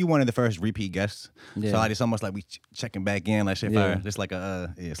repeat guests. Yeah. So like, it's almost like we checking back in, like shit fire. Just like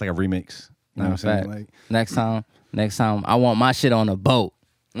it's like a remix. You know what I'm saying? Like, next time, I want my shit on a boat.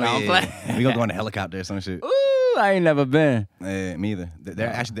 We gonna go on a helicopter or some shit. Ooh, I ain't never been. Me either.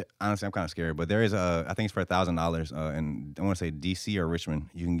 Actually, honestly, I'm kind of scared. But there is I think it's for $1,000, and I want to say DC or Richmond.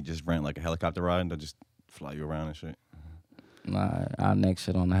 You can just rent like a helicopter ride, and they'll just fly you around and shit. Nah, our next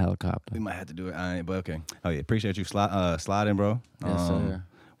shit on the helicopter. We might have to do it, but okay. Oh yeah, appreciate you sliding, bro. Yes, sir.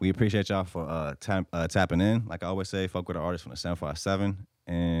 We appreciate y'all for tapping in. Like I always say, fuck with the artists from the 757,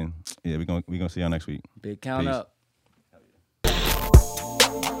 and yeah, we gonna see y'all next week. Big count Peace. up.